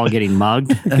we saw getting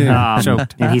mugged.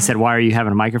 Choked. And he said, "Why are you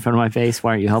having a microphone in my face?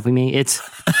 Why aren't you helping me?"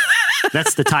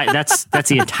 That's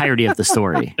the entirety of the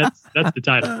story. That's the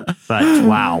title. But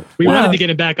wow, we wanted to get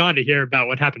him back on to hear about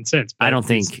what happened since. I don't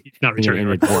think he's not returning.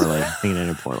 I think it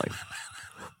ended poorly.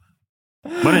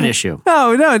 What an issue!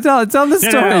 No, tell the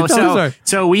story. Tell the story.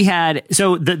 So we had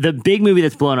the big movie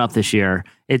that's blown up this year.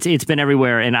 It's been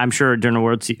everywhere, and I'm sure during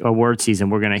award season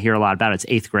we're going to hear a lot about it. It's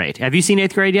 8th Grade. Have you seen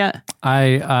 8th Grade yet?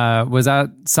 I was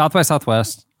at South by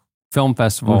Southwest Film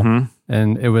Festival,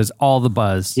 and it was all the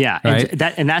buzz. Yeah, right?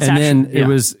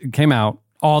 It came out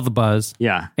all the buzz.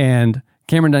 Yeah, and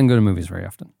Cameron doesn't go to movies very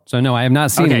often, so no, I have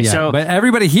not seen it yet. But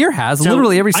everybody here has.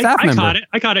 Literally every staff member.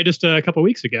 I caught it just a couple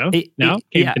weeks ago. Came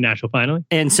to Nashville finally.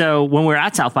 And so when we were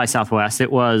at South by Southwest,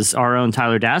 it was our own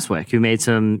Tyler Daswick who made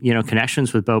some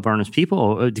connections with Bo Burnham's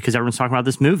people, because everyone's talking about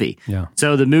this movie. Yeah.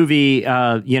 So the movie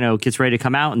gets ready to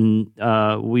come out, and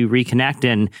we reconnect,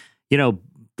 and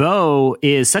Bo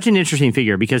is such an interesting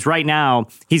figure because right now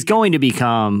he's going to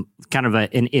become kind of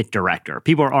an it director.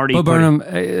 People are already Bo Burnham,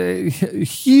 a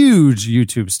huge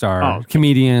YouTube star,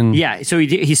 comedian. Yeah, so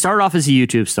he started off as a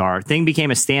YouTube star, then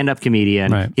became a stand-up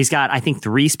comedian. Right. He's got, I think,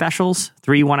 3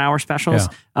 1-hour specials.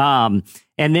 Yeah.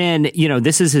 And then,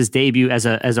 this is his debut as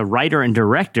a writer and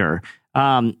director.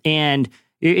 And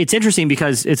it's interesting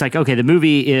because it's like, okay, the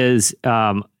movie is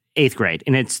 8th grade,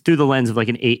 and it's through the lens of like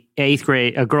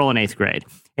a girl in 8th grade.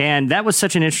 And that was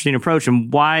such an interesting approach.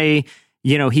 And why,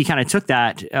 he kind of took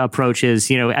that approach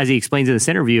is, as he explains in this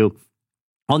interview,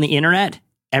 on the internet,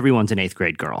 everyone's an 8th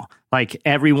grade girl. Like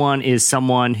everyone is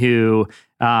someone who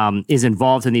is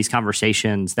involved in these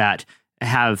conversations that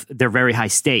they're very high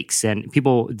stakes, and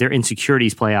their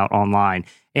insecurities play out online.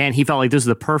 And he felt like this was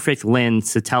the perfect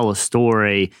lens to tell a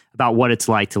story about what it's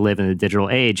like to live in the digital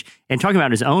age. And talking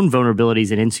about his own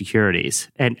vulnerabilities and insecurities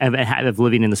and of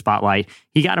living in the spotlight,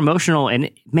 he got emotional. And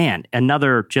man,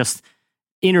 another just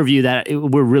interview that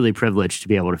we're really privileged to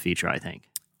be able to feature, I think.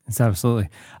 It's absolutely.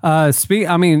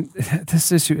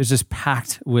 This issue is just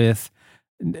packed with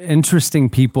interesting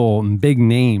people and big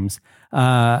names.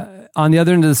 On the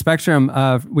other end of the spectrum,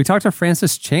 we talked to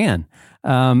Francis Chan,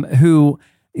 who,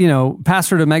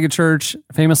 pastored a megachurch,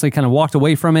 famously kind of walked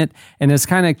away from it, and is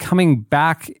kind of coming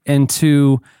back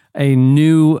into a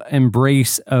new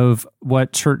embrace of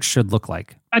what church should look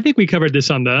like. I think we covered this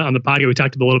on the podcast. We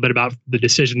talked a little bit about the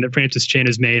decision that Francis Chan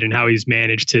has made and how he's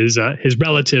managed his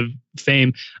relative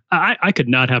fame. I could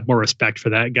not have more respect for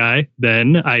that guy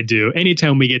than I do.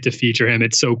 Anytime we get to feature him,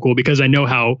 it's so cool because I know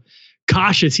how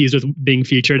cautious he is with being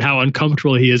featured, how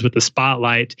uncomfortable he is with the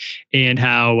spotlight, and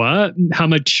how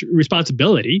much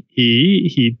responsibility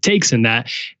he takes in that.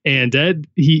 And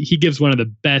he gives one of the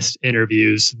best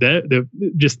interviews,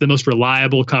 just the most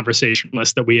reliable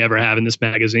conversationalist that we ever have in this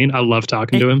magazine. I love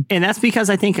talking to him. And that's because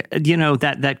I think,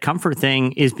 that comfort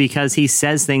thing is because he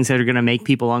says things that are going to make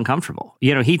people uncomfortable.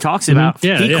 He talks about,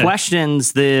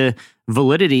 questions the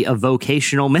validity of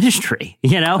vocational ministry.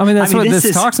 That's what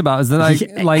this talks about, is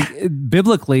that like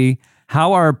biblically,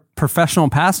 how are professional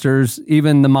pastors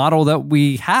even the model that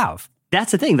we have?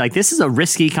 That's the thing. Like, this is a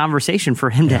risky conversation for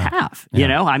him to have.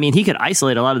 He could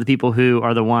isolate a lot of the people who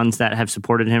are the ones that have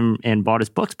supported him and bought his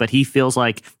books, but he feels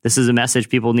like this is a message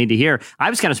people need to hear. I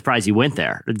was kind of surprised he went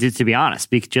there, to be honest,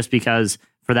 just because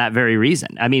for that very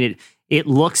reason. It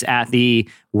looks at the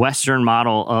Western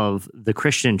model of the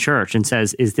Christian church and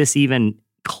says, is this even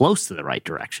close to the right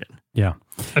direction? Yeah.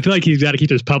 I feel like he's got to keep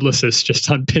his publicist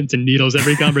just on pins and needles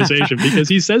every conversation because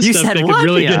he says stuff that could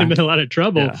really get him in a lot of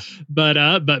trouble. Yeah.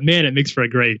 But man, it makes for a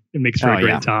great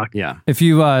talk. Yeah. If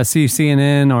you see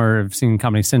CNN or have seen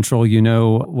Comedy Central,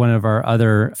 one of our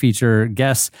other feature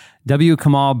guests, W.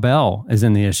 Kamau Bell, is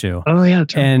in the issue. Oh yeah,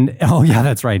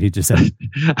 that's right. He just said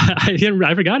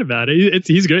I forgot about it.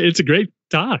 He's great. It's a great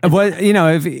talk. But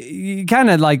if you kind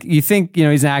of you think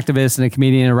he's an activist and a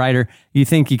comedian and a writer, you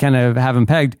think you kind of have him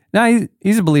pegged. No,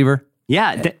 he's a believer.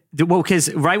 Yeah,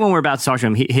 because right when we're about to talk to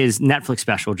him, his Netflix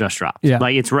special just dropped. Yeah,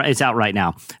 it's out right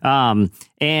now.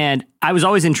 And I was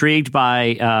always intrigued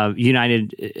by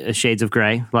United Shades of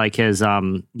Grey, like his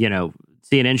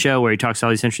CNN show where he talks to all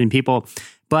these interesting people.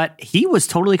 But he was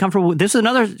totally comfortable. This is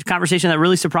another conversation that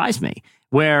really surprised me,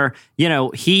 where,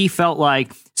 he felt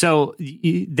like,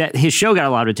 that his show got a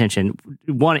lot of attention,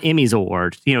 won Emmys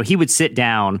award. He would sit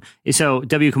down. So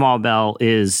W. Kamau Bell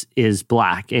is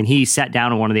black, and he sat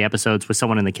down in one of the episodes with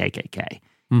someone in the KKK.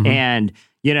 Mm-hmm. And,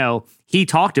 he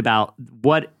talked about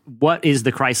what is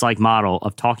the Christ-like model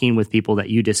of talking with people that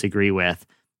you disagree with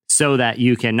so that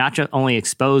you can not just only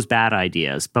expose bad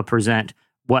ideas, but present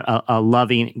what a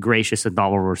loving, gracious, and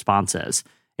thoughtful response is.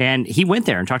 And he went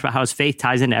there and talked about how his faith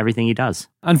ties into everything he does.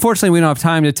 Unfortunately, we don't have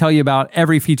time to tell you about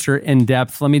every feature in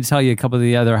depth. Let me tell you a couple of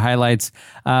the other highlights.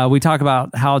 We talk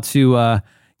about how to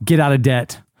get out of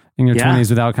debt in your 20s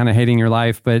without kind of hating your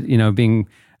life, but being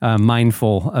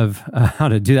mindful of how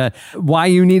to do that. Why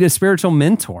you need a spiritual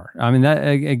mentor. That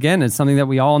again, it's something that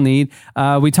we all need.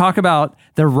 We talk about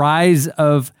the rise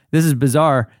of, this is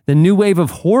bizarre, the new wave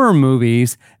of horror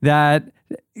movies that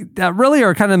really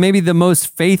are kind of maybe the most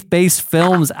faith-based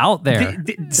films out there.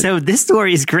 So this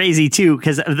story is crazy too,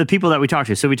 because of the people that we talked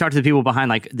to. So we talked to the people behind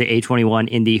like the A21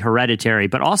 indie Hereditary,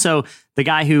 but also the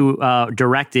guy who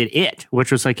directed It,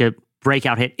 which was like a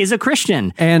breakout hit, is a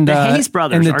Christian. And the Hayes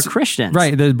brothers are Christians.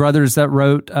 Right. The brothers that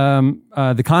wrote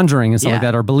The Conjuring and stuff like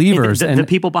that are believers. And the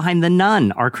people behind The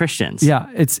Nun are Christians. Yeah,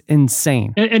 it's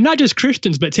insane. And not just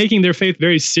Christians, but taking their faith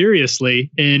very seriously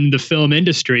in the film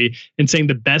industry and saying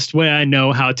the best way I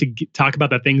know how to talk about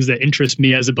the things that interest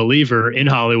me as a believer in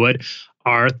Hollywood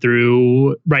are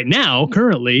through, right now,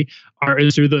 currently,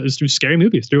 is through scary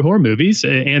movies, through horror movies,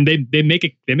 and they make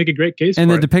a great case.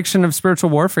 And for the depiction of spiritual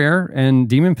warfare and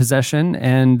demon possession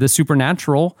and the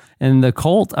supernatural and the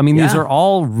cult. These are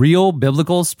all real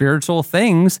biblical spiritual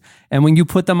things, and when you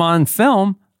put them on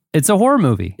film, it's a horror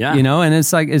movie. Yeah. And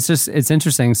it's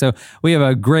interesting. So we have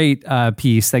a great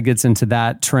piece that gets into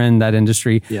that trend, that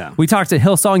industry. Yeah. We talked to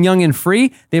Hillsong Young and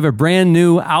Free. They have a brand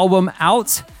new album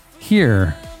out.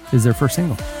 Here is their first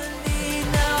single.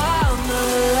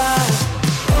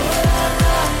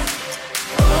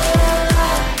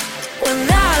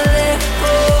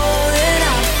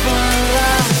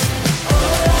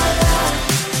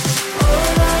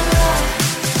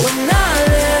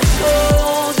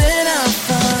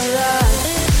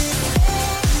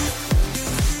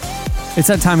 It's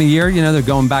that time of year, they're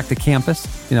going back to campus,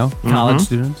 college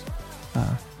students,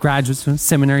 graduate students,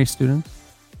 seminary students.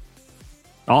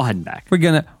 All heading back. We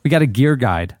got a gear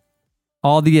guide.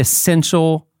 All the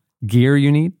essential gear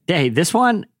you need. Hey, this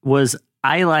one was,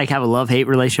 I have a love-hate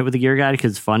relationship with the gear guide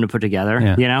because it's fun to put together,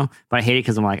 but I hate it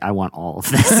because I'm like, I want all of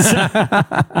this.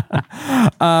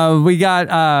 We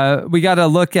got a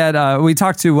look at, we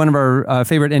talked to one of our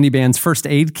favorite indie bands, First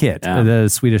Aid Kit, the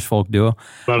Swedish folk duo.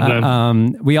 Love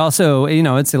them. We also,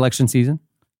 it's election season.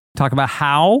 Talk about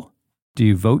how do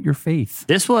you vote your faith?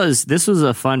 This was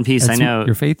a fun piece. I know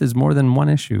your faith is more than one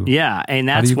issue. Yeah, and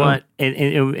that's what,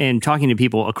 and talking to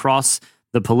people across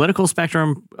the political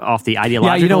spectrum, off the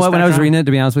ideological Yeah, you know what? When I was spectrum. reading it,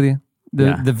 to be honest with you,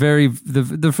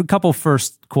 the couple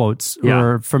first quotes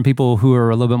were from people who are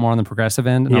a little bit more on the progressive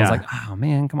end, and I was like, oh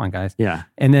man, come on, guys. Yeah.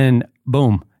 And then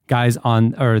boom, guys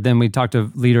then we talked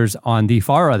to leaders on the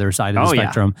far other side of the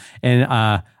spectrum, and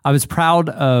I was proud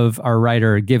of our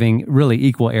writer giving really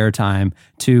equal airtime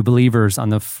to believers on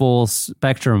the full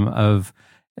spectrum of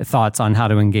thoughts on how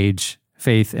to engage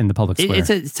faith in the public square. It's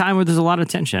a time where there's a lot of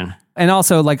tension. And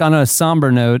also, like on a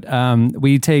somber note,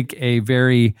 we take a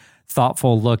very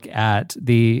thoughtful look at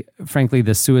frankly,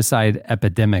 the suicide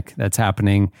epidemic that's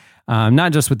happening,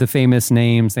 not just with the famous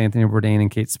names, Anthony Bourdain and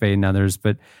Kate Spade and others,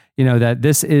 but that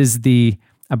this is the,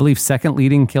 I believe, second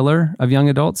leading killer of young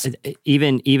adults.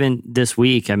 Even this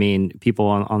week, I mean, people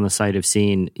on the site have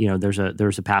seen, there's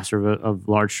a pastor of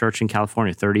a large church in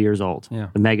California, 30 years old,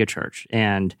 a mega church,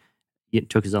 and he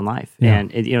took his own life. Yeah.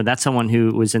 And that's someone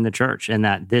who was in the church, and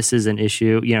that this is an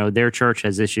issue. Their church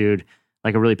has issued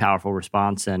like a really powerful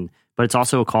response, but it's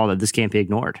also a call that this can't be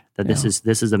ignored. That this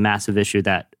is a massive issue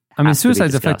that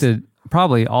suicide's affected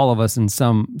probably all of us in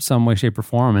some way, shape, or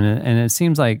form, and it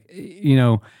seems like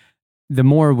the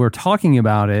more we're talking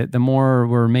about it, the more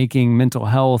we're making mental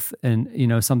health and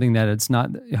something that it's not,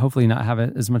 hopefully not have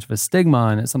as much of a stigma,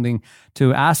 and it's something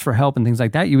to ask for help and things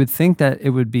like that. You would think that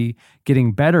it would be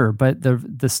getting better, but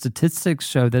the statistics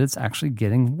show that it's actually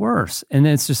getting worse, and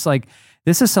it's just like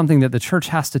this is something that the church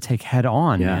has to take head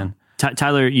on, man.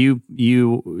 Tyler, you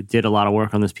did a lot of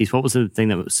work on this piece. What was the thing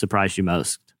that surprised you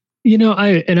most?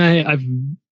 I've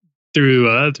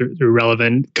through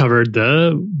Relevant covered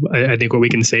I think what we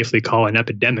can safely call an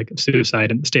epidemic of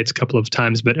suicide in the States a couple of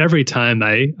times, but every time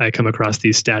I come across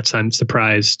these stats, I'm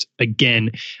surprised again.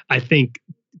 I think,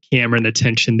 Cameron, the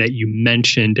tension that you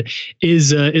mentioned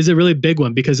is a really big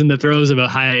one, because in the throes of a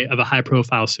high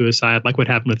profile suicide, like what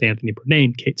happened with Anthony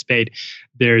Bourdain, Kate Spade,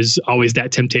 there's always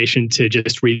that temptation to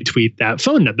just retweet that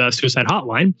phone number, the suicide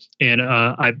hotline. And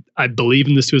I believe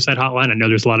in the suicide hotline. I know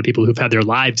there's a lot of people who've had their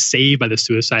lives saved by the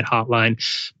suicide hotline,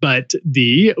 but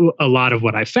a lot of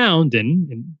what I found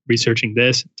in researching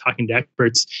this, talking to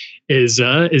experts, is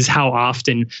how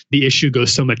often the issue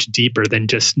goes so much deeper than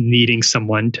just needing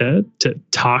someone to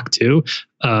talk to.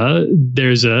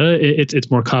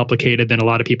 It's more complicated than a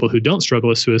lot of people who don't struggle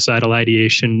with suicidal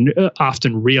ideation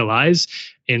often realize.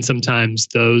 And sometimes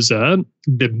those the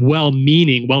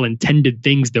well-meaning, well-intended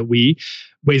ways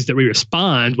that we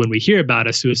respond when we hear about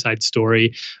a suicide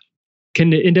story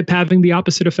can end up having the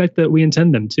opposite effect that we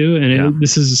intend them to. And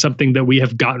this is something that we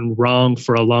have gotten wrong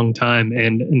for a long time.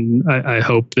 And I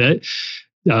hope that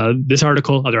this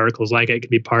article, other articles like it, can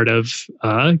be part of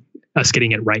us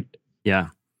getting it right. Yeah.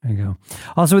 There you go.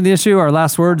 Also with the issue, our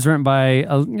last words written by,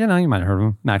 you might have heard of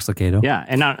him, Max Lucado. Yeah.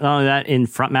 And not only that, in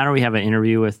Front Matter, we have an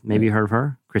interview with, maybe you heard of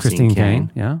her, Christine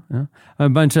Kane. Yeah. A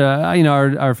bunch of,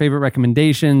 our favorite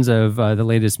recommendations of the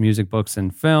latest music, books,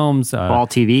 and films. Fall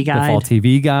TV Guide. The Fall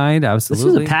TV Guide,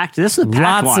 absolutely. This is a packed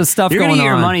Lots of stuff You're going on.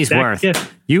 You're going to get your money's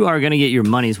worth. You are going to get your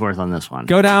money's worth on this one.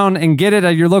 Go down and get it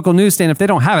at your local newsstand. If they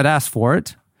don't have it, ask for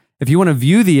it. If you want to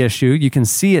view the issue, you can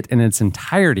see it in its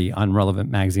entirety on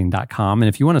relevantmagazine.com. And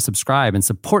if you want to subscribe and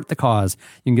support the cause,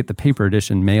 you can get the paper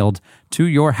edition mailed to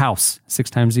your house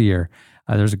 6 times a year.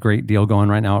 There's a great deal going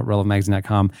right now at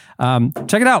relevantmagazine.com.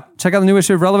 Check it out. Check out the new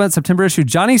issue of Relevant, September issue.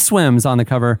 Johnny Swim's on the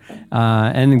cover.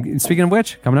 And speaking of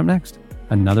which, coming up next,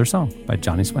 another song by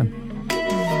Johnny Swim.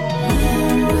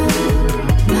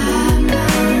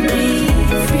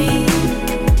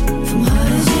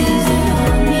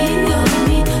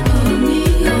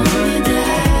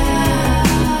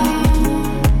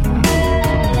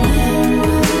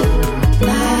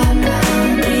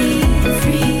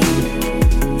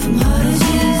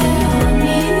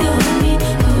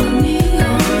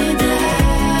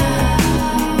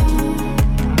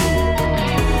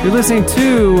 You're listening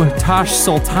to Tosh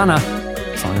Sultana.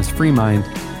 The song is Free Mind.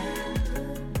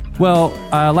 Well,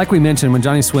 like we mentioned, when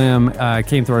Johnny Swim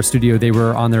came through our studio, they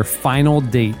were on their final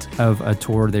date of a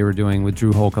tour they were doing with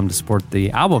Drew Holcomb to support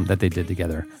the album that they did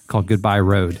together called Goodbye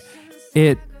Road.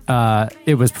 It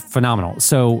was phenomenal.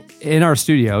 So in our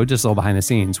studio, just a little behind the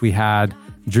scenes, we had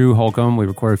Drew Holcomb. We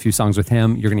recorded a few songs with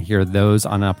him. You're going to hear those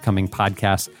on an upcoming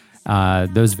podcast.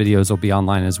 Those videos will be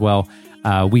online as well.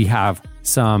 We have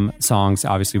some songs,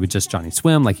 obviously, with just Johnny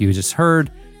Swim, like you just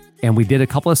heard, and we did a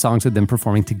couple of songs with them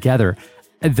performing together.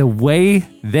 The way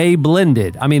they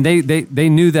blended, I mean, they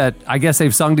knew that, I guess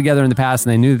they've sung together in the past,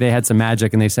 and they knew they had some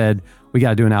magic, and they said, we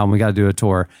got to do an album, we got to do a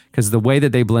tour, because the way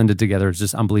that they blended together is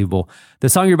just unbelievable. The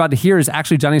song you're about to hear is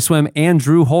actually Johnny Swim and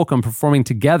Drew Holcomb performing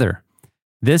together.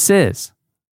 This is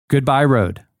Goodbye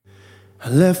Road. I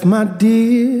left my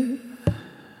dear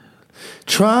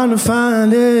trying to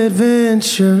find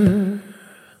adventure.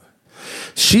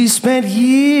 She spent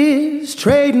years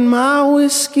trading my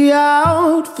whiskey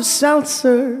out for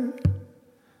seltzer.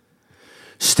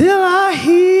 Still I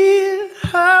hear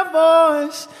her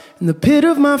voice in the pit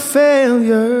of my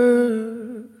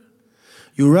failure.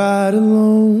 You ride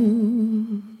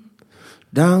alone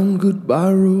down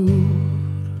goodbye road.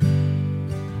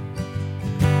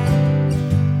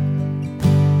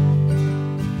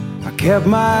 I kept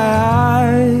my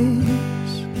eyes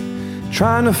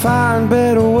trying to find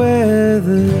better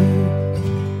weather,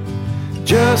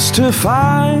 just to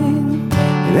find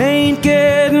it ain't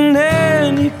getting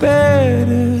any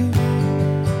better.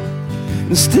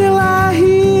 And still I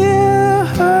hear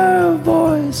her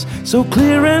voice, so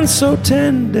clear and so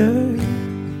tender.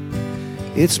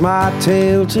 It's my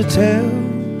tale to tell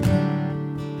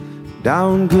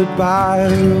down goodbye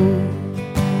road.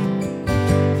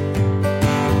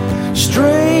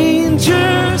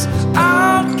 Strangers,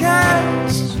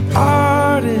 outcasts,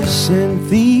 artists and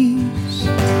thieves,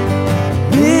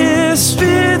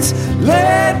 misfits,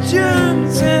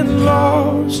 legends and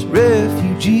lost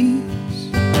refugees.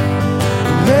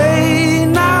 May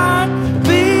not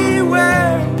be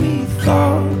where we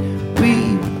thought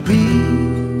we'd be,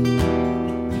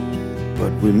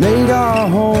 but we made our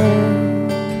home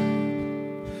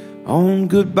on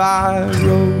goodbye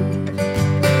road.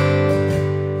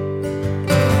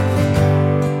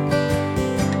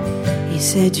 He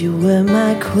said you were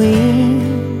my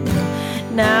queen,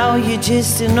 now you're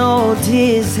just an old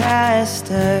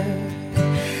disaster.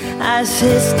 I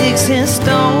said sticks and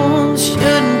stones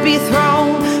shouldn't be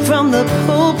thrown from the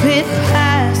pulpit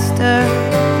pastor.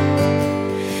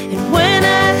 And when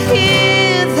I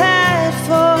hear that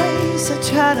voice, I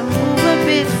try to move a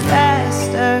bit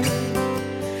faster.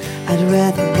 I'd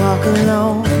rather walk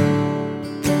alone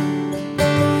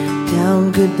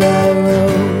down goodbye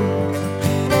road.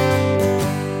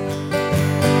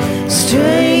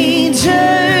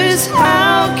 Strangers,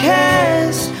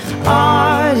 outcasts,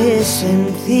 artists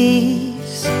and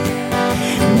thieves,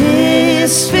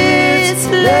 misfits,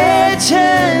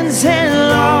 legends and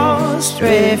lost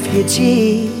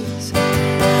refugees.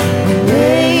 We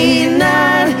may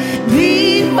not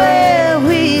be where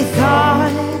we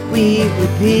thought we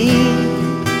would be,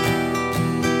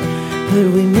 but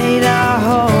we made our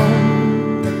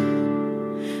home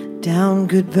down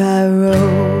goodbye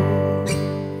road.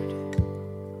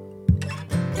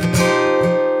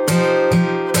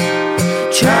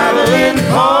 Traveling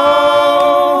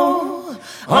Paul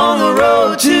on the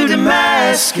road to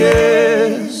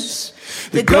Damascus,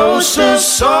 the ghost of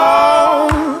Saul,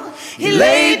 he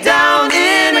laid down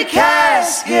in a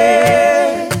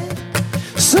casket.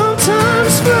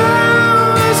 Sometimes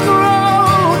flowers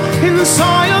grow in the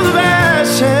soil of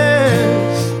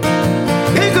ashes.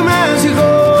 Pick 'em as you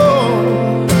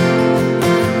go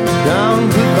down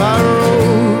goodbye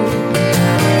road.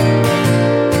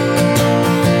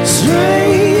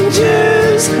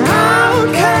 Strangers,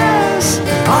 outcasts,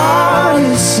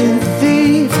 artists and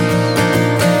thieves,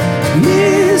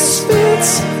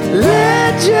 misfits,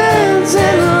 legends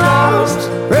and lost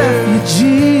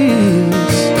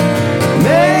refugees.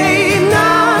 May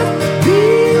not be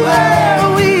where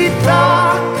we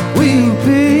thought we'd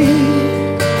be,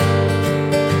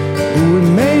 but we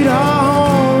made our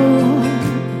home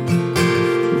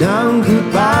down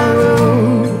goodbye road.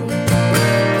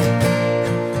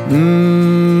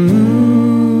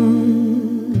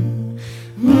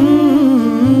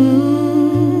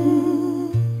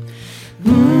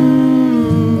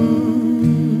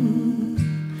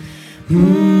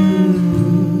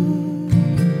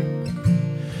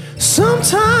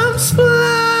 Sometimes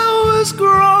flowers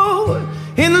grow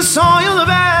in the soil of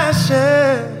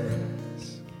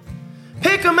ashes.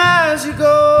 Pick 'em as you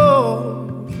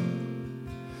go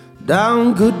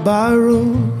down goodbye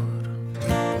road.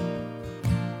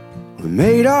 We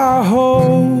made our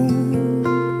home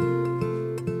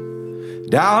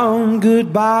down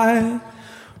goodbye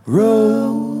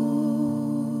road.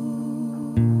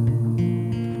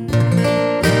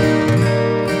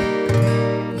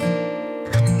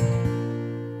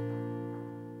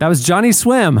 That was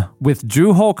JOHNNYSWIM with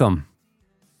Drew Holcomb.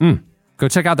 Go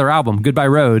check out their album, Goodbye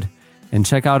Road, and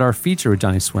check out our feature with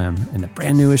JOHNNYSWIM in a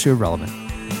brand new issue of Relevant.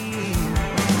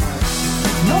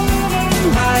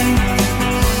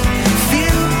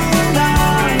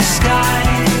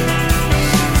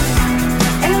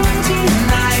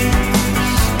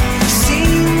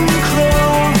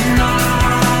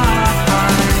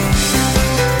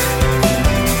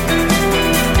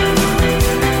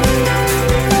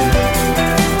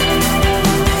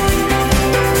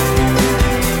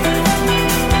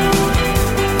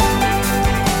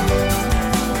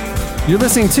 You're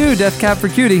listening to Death Cab for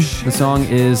Cutie. The song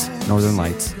is Northern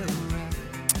Lights.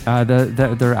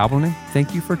 Their album name,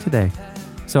 Thank You for Today.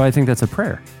 So I think that's a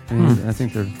prayer. I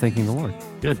think they're thanking the Lord.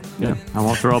 Good. Yeah. I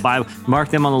won't throw a Bible. Mark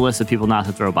them on the list of people not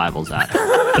to throw Bibles at.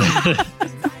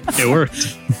 It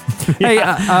worked.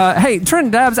 Hey,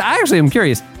 Trent Dabbs, I actually am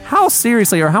curious. How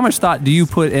seriously or how much thought do you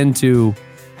put into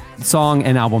song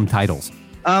and album titles?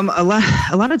 A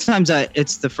lot of times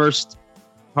it's the first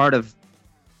part of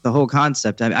the whole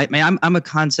concept. I'm a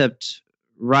concept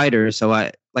writer, so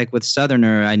I like with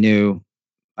Southerner, I knew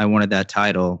I wanted that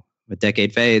title. With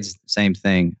Decade Fades, same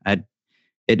thing.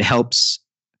 It helps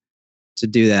to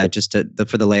do that just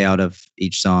for the layout of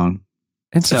each song.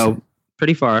 So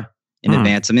pretty far in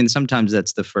advance. I mean, sometimes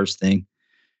that's the first thing.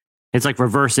 It's like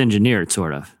reverse engineered,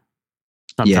 sort of.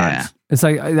 Sometimes. Yeah. It's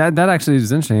like that actually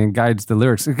is interesting. It guides the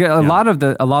lyrics. A lot of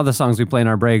the songs we play in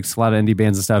our breaks, a lot of indie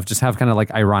bands and stuff, just have kind of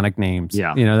like ironic names.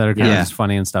 Yeah. You know, that are kind of just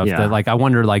funny and stuff. Yeah. That like I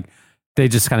wonder like they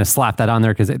just kind of slap that on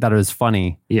there because they thought it was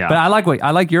funny. Yeah. But I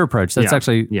like your approach. That's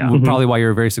actually probably why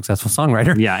you're a very successful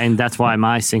songwriter. Yeah, and that's why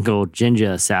my single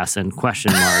Ginger Assassin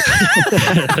question mark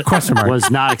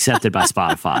was not accepted by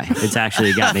Spotify. It's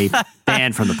actually got me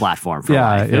banned from the platform for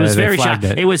life. It was very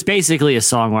shocking. It was basically a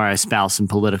song where I espoused some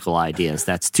political ideas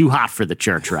that's too hot for the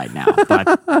church right now.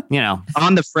 But, you know.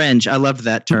 On the fringe. I love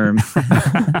that term.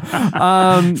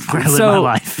 I live my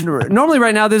life. Normally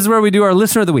right now, this is where we do our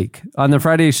Listener of the Week. On the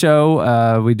Friday show,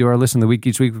 we do our Listener of the Week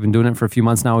each week. We've been doing it for a few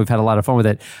months now. We've had a lot of fun with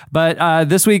it. But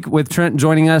this week, with Trent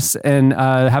joining us and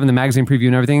having the magazine preview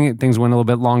and everything, things went a little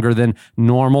bit longer than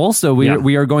normal. So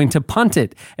we are going to punt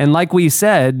it. And like we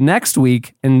said, next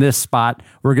week in this spot,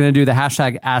 we're going to do the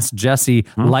hashtag Ask Jesse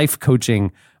life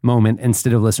coaching moment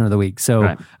instead of Listener of the Week.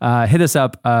 So hit us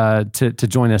up to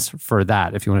join us for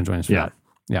that if you want to join us for that.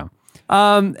 Yeah.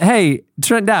 Hey,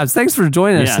 Trent Dabbs, thanks for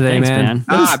joining us today, thanks, man.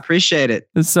 I appreciate it.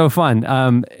 It's so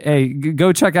fun. Hey,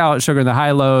 go check out Sugar and the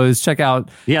High Lows. Check out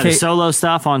the solo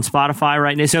stuff on Spotify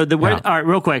right now. So all right,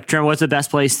 real quick, Trent, what's the best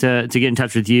place to get in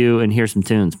touch with you and hear some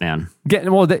tunes, man? He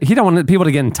don't want people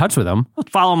to get in touch with him.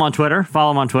 Follow him on Twitter.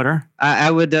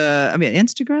 I would.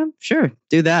 Instagram, sure,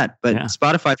 do that. But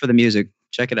Spotify for the music.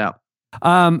 Check it out.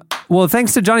 Well,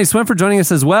 thanks to JOHNNYSWIM for joining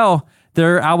us as well.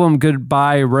 Their album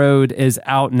Goodbye Road is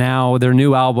out now. Their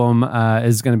new album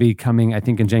is going to be coming, I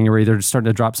think, in January. They're just starting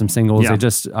to drop some singles. They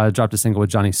just dropped a single with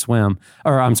JOHNNYSWIM,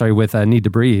 with Need to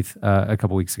Breathe a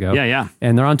couple weeks ago. Yeah.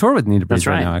 And they're on tour with Need to Breathe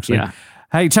right now, actually. Yeah.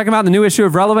 Hey, check them out. The new issue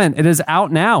of Relevant. It is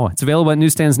out now. It's available at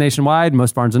newsstands nationwide.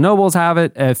 Most Barnes & Nobles have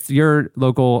it. If your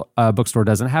local bookstore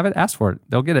doesn't have it, ask for it.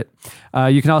 They'll get it.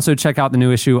 You can also check out the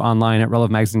new issue online at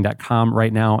relevantmagazine.com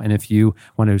right now. And if you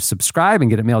want to subscribe and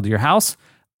get it mailed to your house,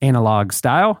 analog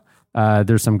style,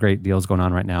 there's some great deals going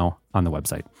on right now on the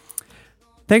website.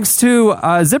 Thanks to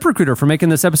ZipRecruiter for making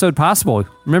this episode possible.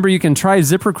 Remember, you can try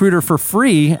ZipRecruiter for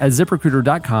free at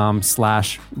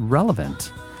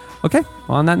ziprecruiter.com/relevant. Okay,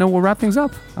 well, on that note, we'll wrap things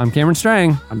up. I'm Cameron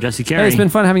Strang. I'm Jesse Carey. Hey, it's been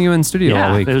fun having you in studio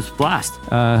all week. It was a blast.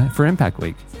 For Impact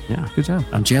Week. Yeah. Good job.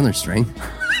 I'm Chandler Strang.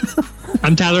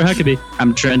 I'm Tyler Huckabee.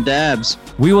 I'm Trent Dabbs.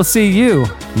 We will see you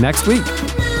next week.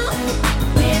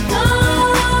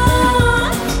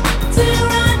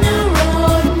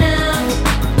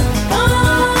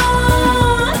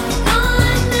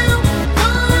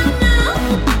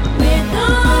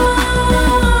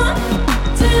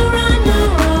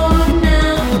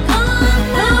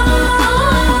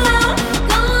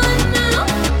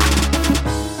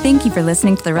 Thank you for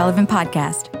listening to the Relevant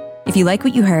Podcast. If you like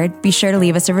what you heard, be sure to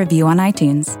leave us a review on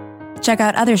iTunes. Check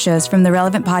out other shows from the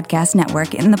Relevant Podcast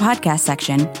Network in the podcast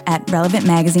section at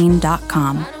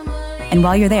relevantmagazine.com. And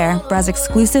while you're there, browse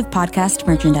exclusive podcast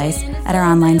merchandise at our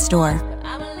online store.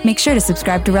 Make sure to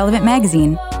subscribe to Relevant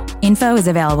Magazine. Info is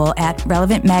available at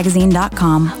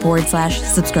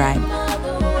relevantmagazine.com/subscribe.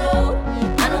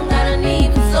 I don't gotta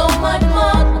need so much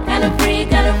more. Kind of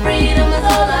freedom is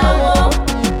all I want.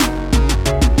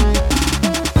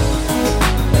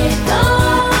 We're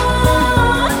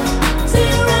gone to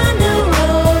run the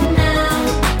road now.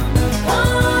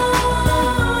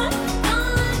 Gone now.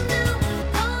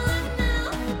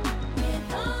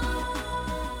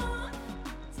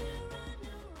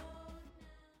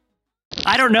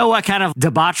 I don't know what kind of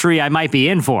debauchery I might be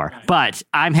in for, but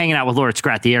I'm hanging out with Lord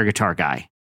Scrat, the air guitar guy.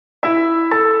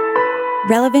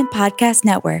 Relevant Podcast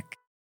Network.